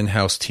of the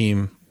in-house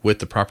team with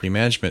the property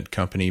management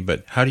company.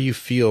 But how do you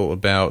feel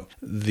about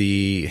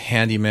the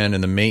handyman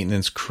and the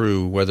maintenance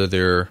crew, whether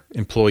they're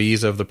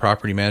employees of the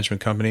property management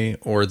company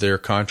or they're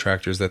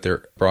contractors that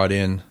they're brought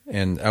in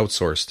and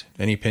outsourced?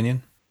 Any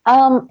opinion?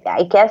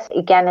 I guess,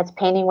 again, it's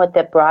painting with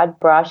the broad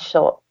brush.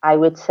 So I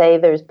would say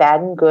there's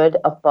bad and good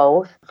of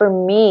both. For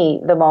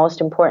me, the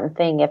most important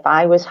thing, if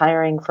I was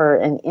hiring for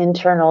an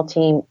internal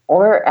team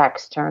or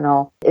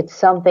external, it's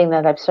something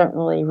that I've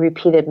certainly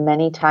repeated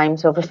many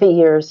times over the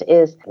years,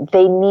 is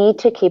they need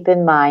to keep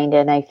in mind,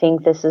 and I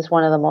think this is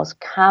one of the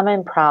most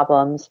common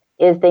problems,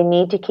 is they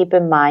need to keep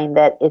in mind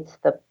that it's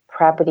the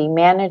property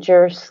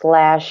manager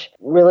 /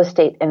 real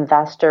estate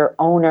investor,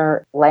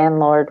 owner,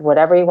 landlord,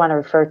 whatever you want to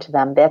refer to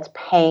them, that's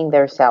paying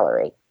their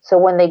salary. So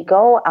when they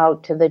go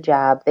out to the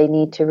job, they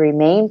need to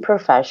remain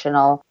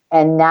professional.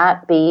 and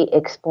not be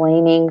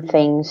explaining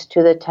things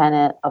to the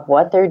tenant of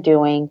what they're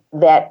doing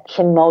that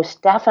can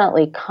most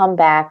definitely come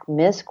back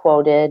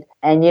misquoted.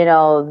 And,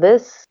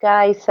 this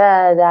guy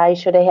said I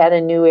should have had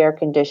a new air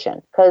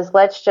condition. Because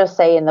let's just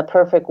say in the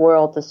perfect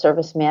world, the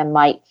serviceman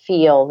might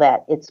feel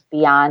that it's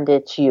beyond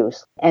its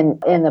use.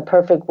 And in the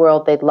perfect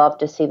world, they'd love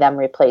to see them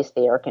replace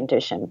the air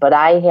condition. But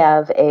I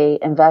have an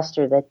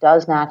investor that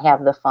does not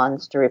have the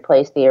funds to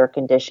replace the air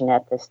condition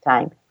at this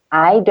time.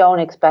 I don't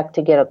expect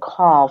to get a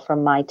call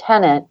from my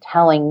tenant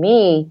telling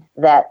me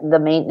that the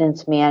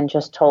maintenance man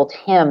just told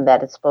him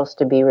that it's supposed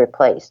to be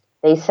replaced.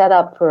 They set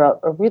up for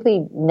a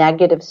really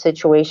negative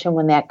situation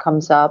when that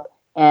comes up.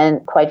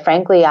 And quite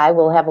frankly, I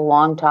will have a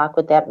long talk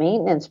with that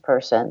maintenance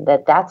person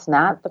that's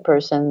not the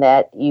person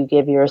that you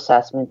give your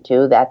assessment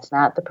to. That's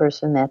not the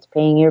person that's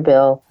paying your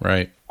bill.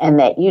 Right. And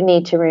that you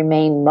need to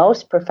remain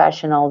most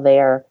professional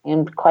there.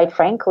 And quite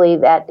frankly,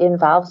 that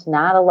involves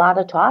not a lot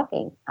of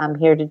talking. I'm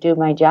here to do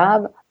my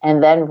job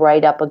and then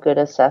write up a good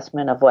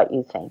assessment of what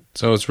you think.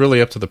 So it's really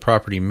up to the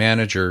property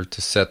manager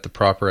to set the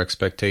proper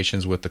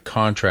expectations with the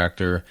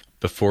contractor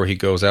before he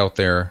goes out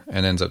there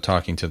and ends up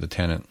talking to the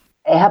tenant.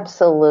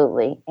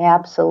 Absolutely.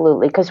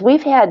 Because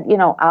we've had,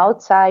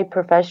 outside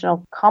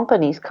professional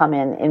companies come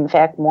in. In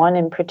fact, one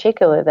in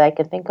particular that I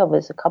could think of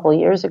is a couple of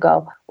years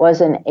ago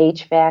was an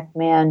HVAC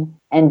man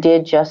and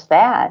did just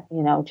that,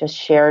 just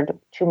shared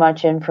too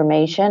much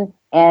information.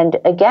 And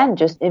again,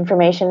 just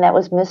information that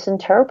was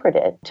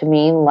misinterpreted to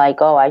mean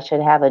like, I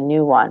should have a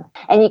new one.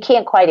 And you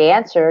can't quite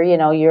answer,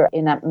 you're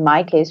in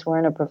my case, we're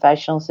in a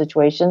professional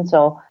situation,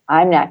 so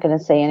I'm not going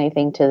to say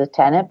anything to the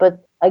tenant.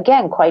 But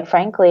again, quite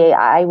frankly,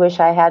 I wish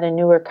I had a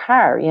newer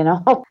car,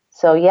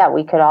 So yeah,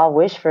 we could all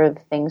wish for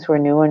things were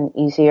new and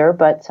easier,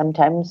 but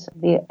sometimes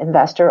the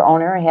investor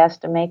owner has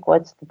to make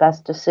what's the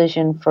best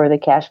decision for the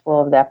cash flow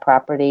of that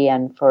property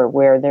and for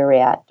where they're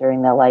at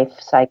during the life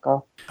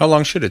cycle. How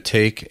long should it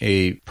take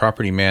a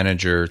property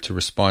manager to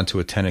respond to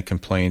a tenant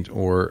complaint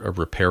or a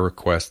repair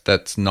request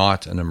that's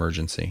not an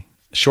emergency?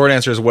 Short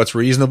answer is what's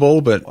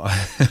reasonable, but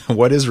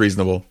what is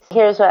reasonable?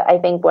 Here's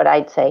what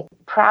I'd say.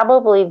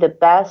 Probably the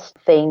best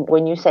thing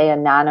when you say a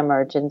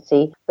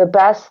non-emergency, the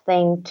best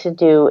thing to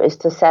do is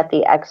to set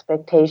the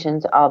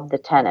expectations of the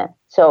tenant.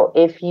 So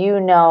if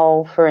you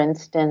know, for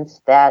instance,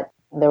 that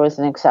there was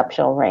an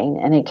exceptional rain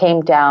and it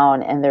came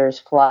down and there's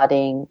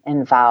flooding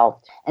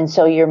involved, and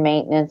so your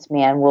maintenance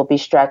man will be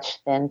stretched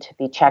then to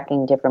be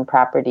checking different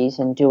properties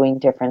and doing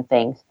different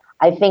things.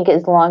 I think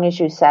as long as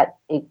you set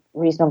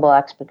reasonable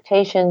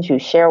expectations, you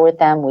share with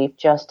them, we've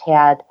just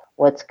had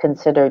what's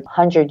considered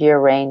 100-year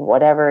rain,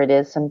 whatever it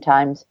is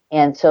sometimes.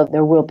 And so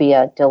there will be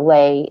a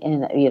delay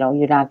in,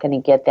 you're not going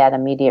to get that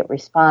immediate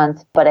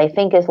response. But I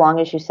think as long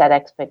as you set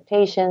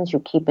expectations, you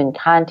keep in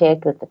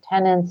contact with the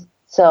tenants.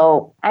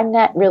 So I'm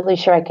not really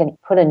sure I can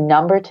put a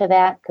number to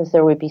that because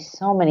there would be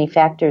so many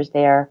factors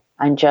there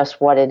on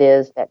just what it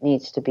is that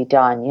needs to be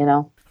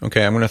done,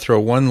 Okay, I'm going to throw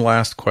one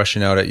last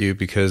question out at you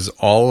because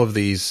all of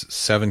these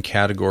 7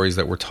 categories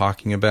that we're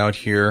talking about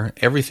here,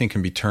 everything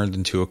can be turned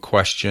into a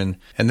question,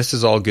 and this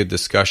is all good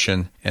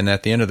discussion, and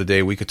at the end of the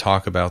day, we could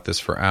talk about this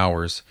for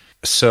hours.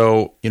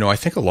 So, I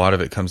think a lot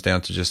of it comes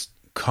down to just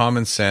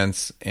common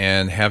sense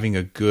and having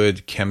a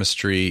good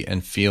chemistry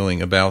and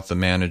feeling about the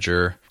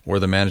manager or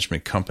the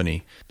management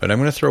company. But I'm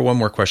going to throw one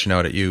more question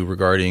out at you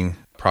regarding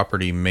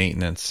property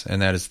maintenance,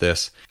 and that is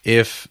this.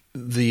 If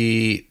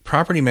the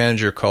property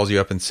manager calls you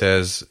up and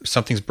says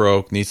something's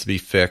broke, needs to be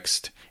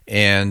fixed,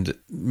 and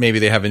maybe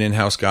they have an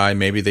in-house guy,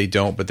 maybe they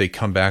don't, but they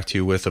come back to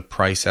you with a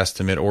price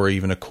estimate or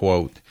even a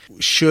quote,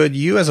 should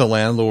you as a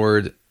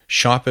landlord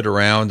shop it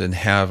around and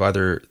have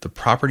either the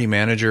property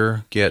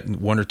manager get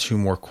 1 or 2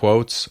 more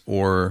quotes,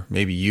 or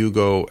maybe you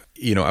go,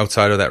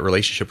 outside of that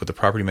relationship with the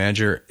property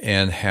manager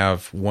and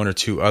have 1 or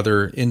 2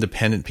 other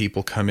independent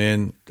people come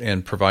in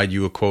and provide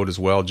you a quote as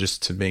well,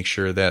 just to make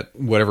sure that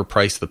whatever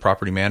price the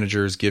property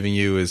manager is giving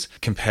you is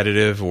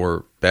competitive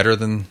or better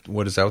than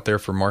what is out there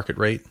for market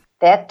rate?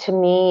 That to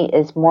me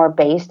is more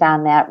based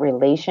on that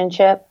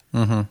relationship.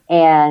 Mm-hmm.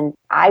 And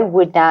I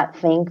would not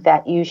think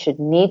that you should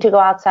need to go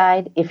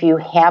outside. If you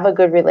have a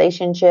good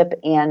relationship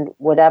and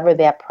whatever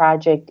that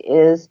project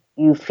is,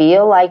 you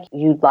feel like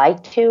you'd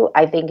like to,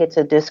 I think it's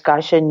a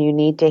discussion you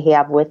need to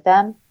have with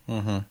them.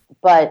 Mm-hmm.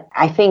 But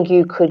I think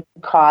you could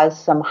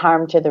cause some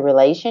harm to the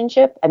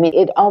relationship. I mean,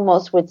 it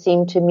almost would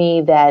seem to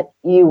me that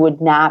you would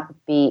not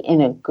be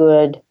in a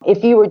good,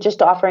 if you were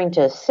just offering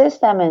to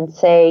assist them and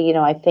say,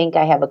 I think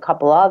I have a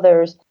couple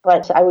others,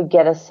 but I would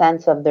get a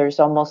sense of there's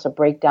almost a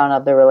breakdown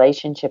of the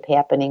relationship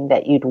happening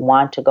that you'd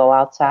want to go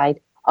outside.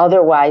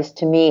 Otherwise,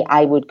 to me,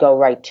 I would go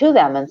right to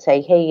them and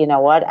say, hey, you know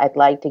what? I'd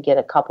like to get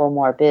a couple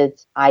more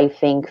bids. I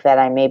think that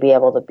I may be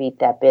able to beat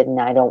that bid and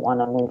I don't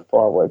want to move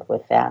forward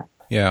with that.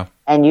 Yeah.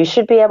 And you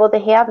should be able to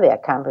have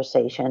that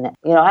conversation.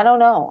 I don't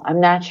know.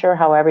 I'm not sure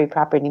how every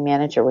property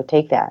manager would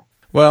take that.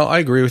 Well, I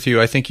agree with you.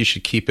 I think you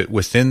should keep it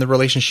within the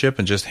relationship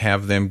and just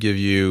have them give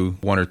you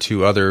 1 or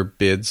 2 other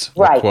bids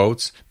or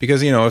quotes.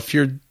 Because, if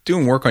you're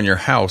doing work on your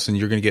house and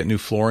you're going to get new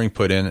flooring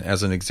put in,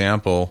 as an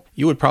example,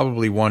 you would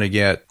probably want to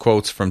get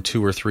quotes from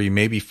 2 or 3,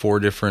 maybe 4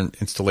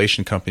 different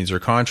installation companies or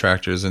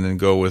contractors, and then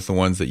go with the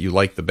ones that you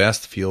like the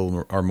best,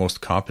 feel are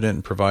most competent,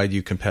 and provide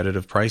you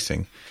competitive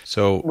pricing.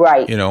 So,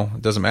 right.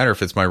 It doesn't matter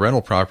if it's my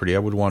rental property, I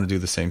would want to do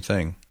the same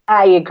thing.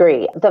 I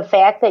agree. The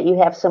fact that you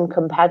have some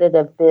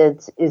competitive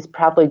bids is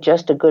probably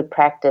just a good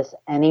practice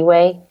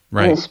anyway,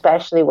 right. And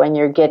especially when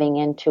you're getting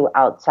into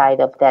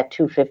outside of that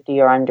 250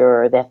 or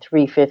under, or that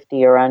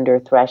 350 or under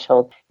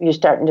threshold. You're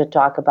starting to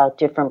talk about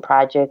different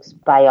projects.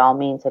 By all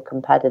means, a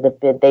competitive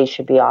bid they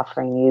should be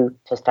offering you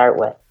to start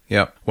with.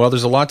 Yeah. Well,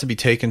 there's a lot to be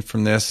taken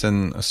from this,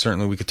 and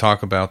certainly we could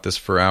talk about this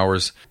for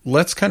hours.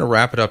 Let's kind of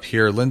wrap it up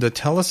here. Linda,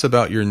 tell us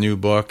about your new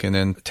book, and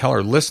then tell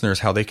our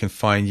listeners how they can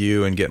find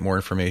you and get more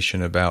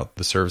information about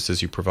the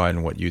services you provide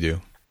and what you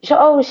do.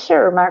 Oh,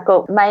 sure,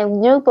 Marco. My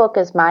new book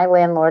is My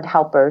Landlord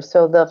Helper.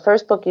 So the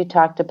first book you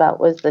talked about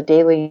was The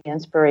Daily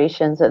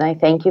Inspirations, and I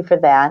thank you for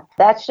that.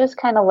 That's just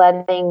kind of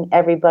letting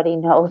everybody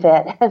know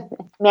that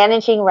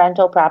managing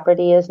rental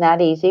property is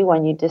not easy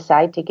when you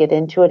decide to get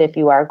into it if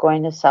you are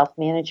going to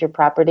self-manage your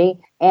property.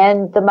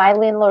 And the My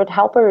Landlord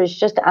Helper is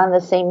just on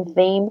the same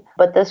theme,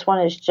 but this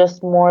one is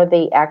just more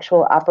the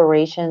actual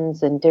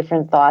operations and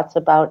different thoughts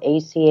about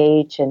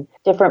ACH and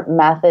different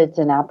methods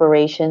and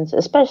operations,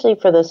 especially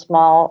for the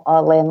small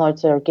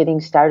landlords that are getting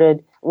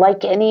started.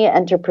 Like any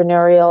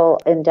entrepreneurial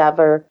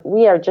endeavor,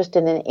 we are just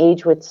in an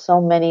age with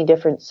so many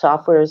different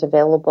softwares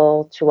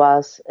available to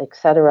us,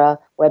 etc.,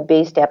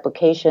 web-based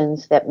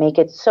applications that make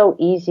it so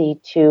easy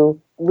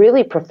to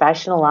really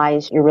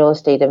professionalize your real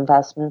estate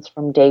investments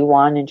from day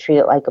one and treat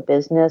it like a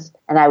business.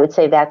 And I would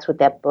say that's what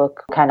that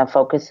book kind of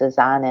focuses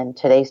on in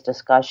today's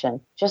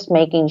discussion. Just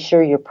making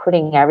sure you're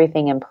putting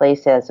everything in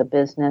place as a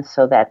business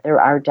so that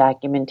there are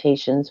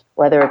documentations,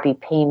 whether it be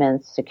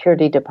payments,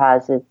 security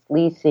deposits,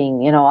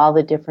 leasing, all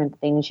the different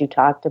things you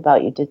talked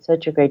about. You did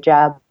such a great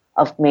job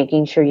of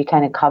making sure you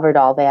kind of covered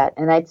all that.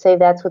 And I'd say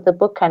that's what the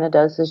book kind of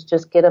does, is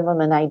just give them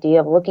an idea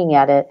of looking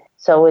at it.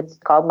 So it's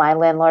called My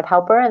Landlord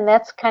Helper, and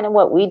that's kind of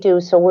what we do.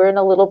 So we're in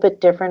a little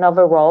bit different of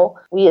a role.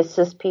 We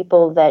assist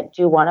people that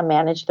do want to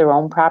manage their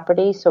own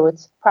property. So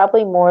it's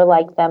probably more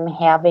like them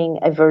having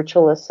a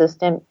virtual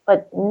assistant,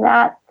 but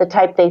not the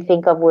type they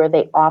think of where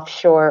they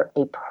offshore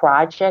a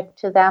project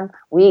to them.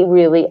 We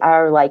really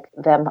are like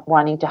them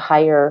wanting to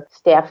hire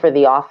staff for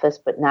the office,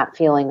 but not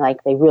feeling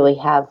like they really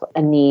have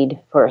a need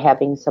for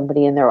having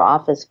somebody in their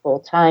office full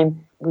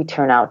time. We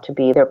turn out to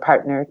be their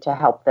partner to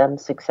help them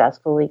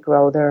successfully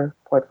grow their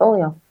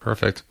portfolio.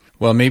 Perfect.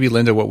 Well, maybe,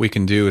 Linda, what we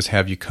can do is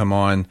have you come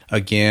on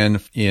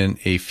again in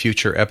a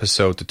future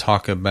episode to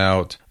talk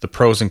about the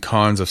pros and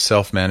cons of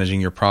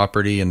self-managing your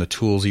property and the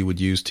tools you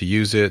would use to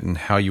use it and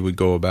how you would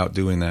go about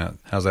doing that.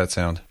 How's that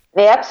sound?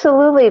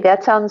 Absolutely.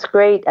 That sounds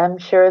great. I'm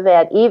sure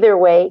that either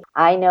way,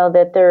 I know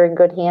that they're in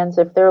good hands.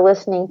 If they're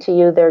listening to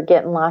you, they're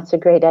getting lots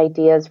of great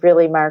ideas.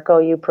 Really, Marco,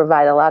 you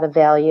provide a lot of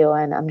value,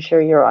 and I'm sure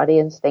your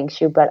audience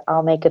thanks you, but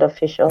I'll make it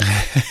official.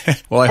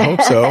 Well, I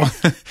hope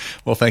so.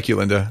 Well, thank you,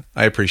 Linda.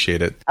 I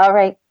appreciate it. All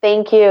right.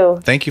 Thank you.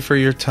 Thank you for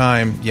your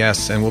time.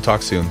 Yes, and we'll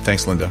talk soon.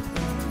 Thanks, Linda.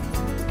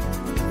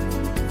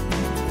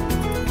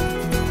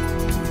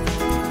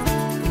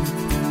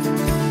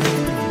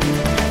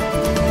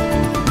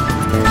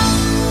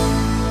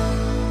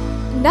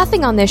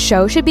 Nothing on this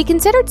show should be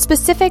considered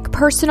specific,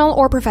 personal,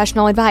 or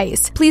professional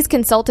advice. Please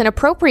consult an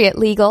appropriate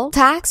legal,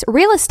 tax,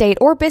 real estate,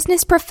 or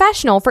business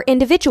professional for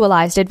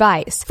individualized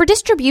advice. For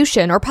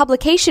distribution or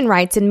publication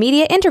rights in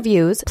media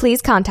interviews,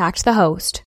 please contact the host.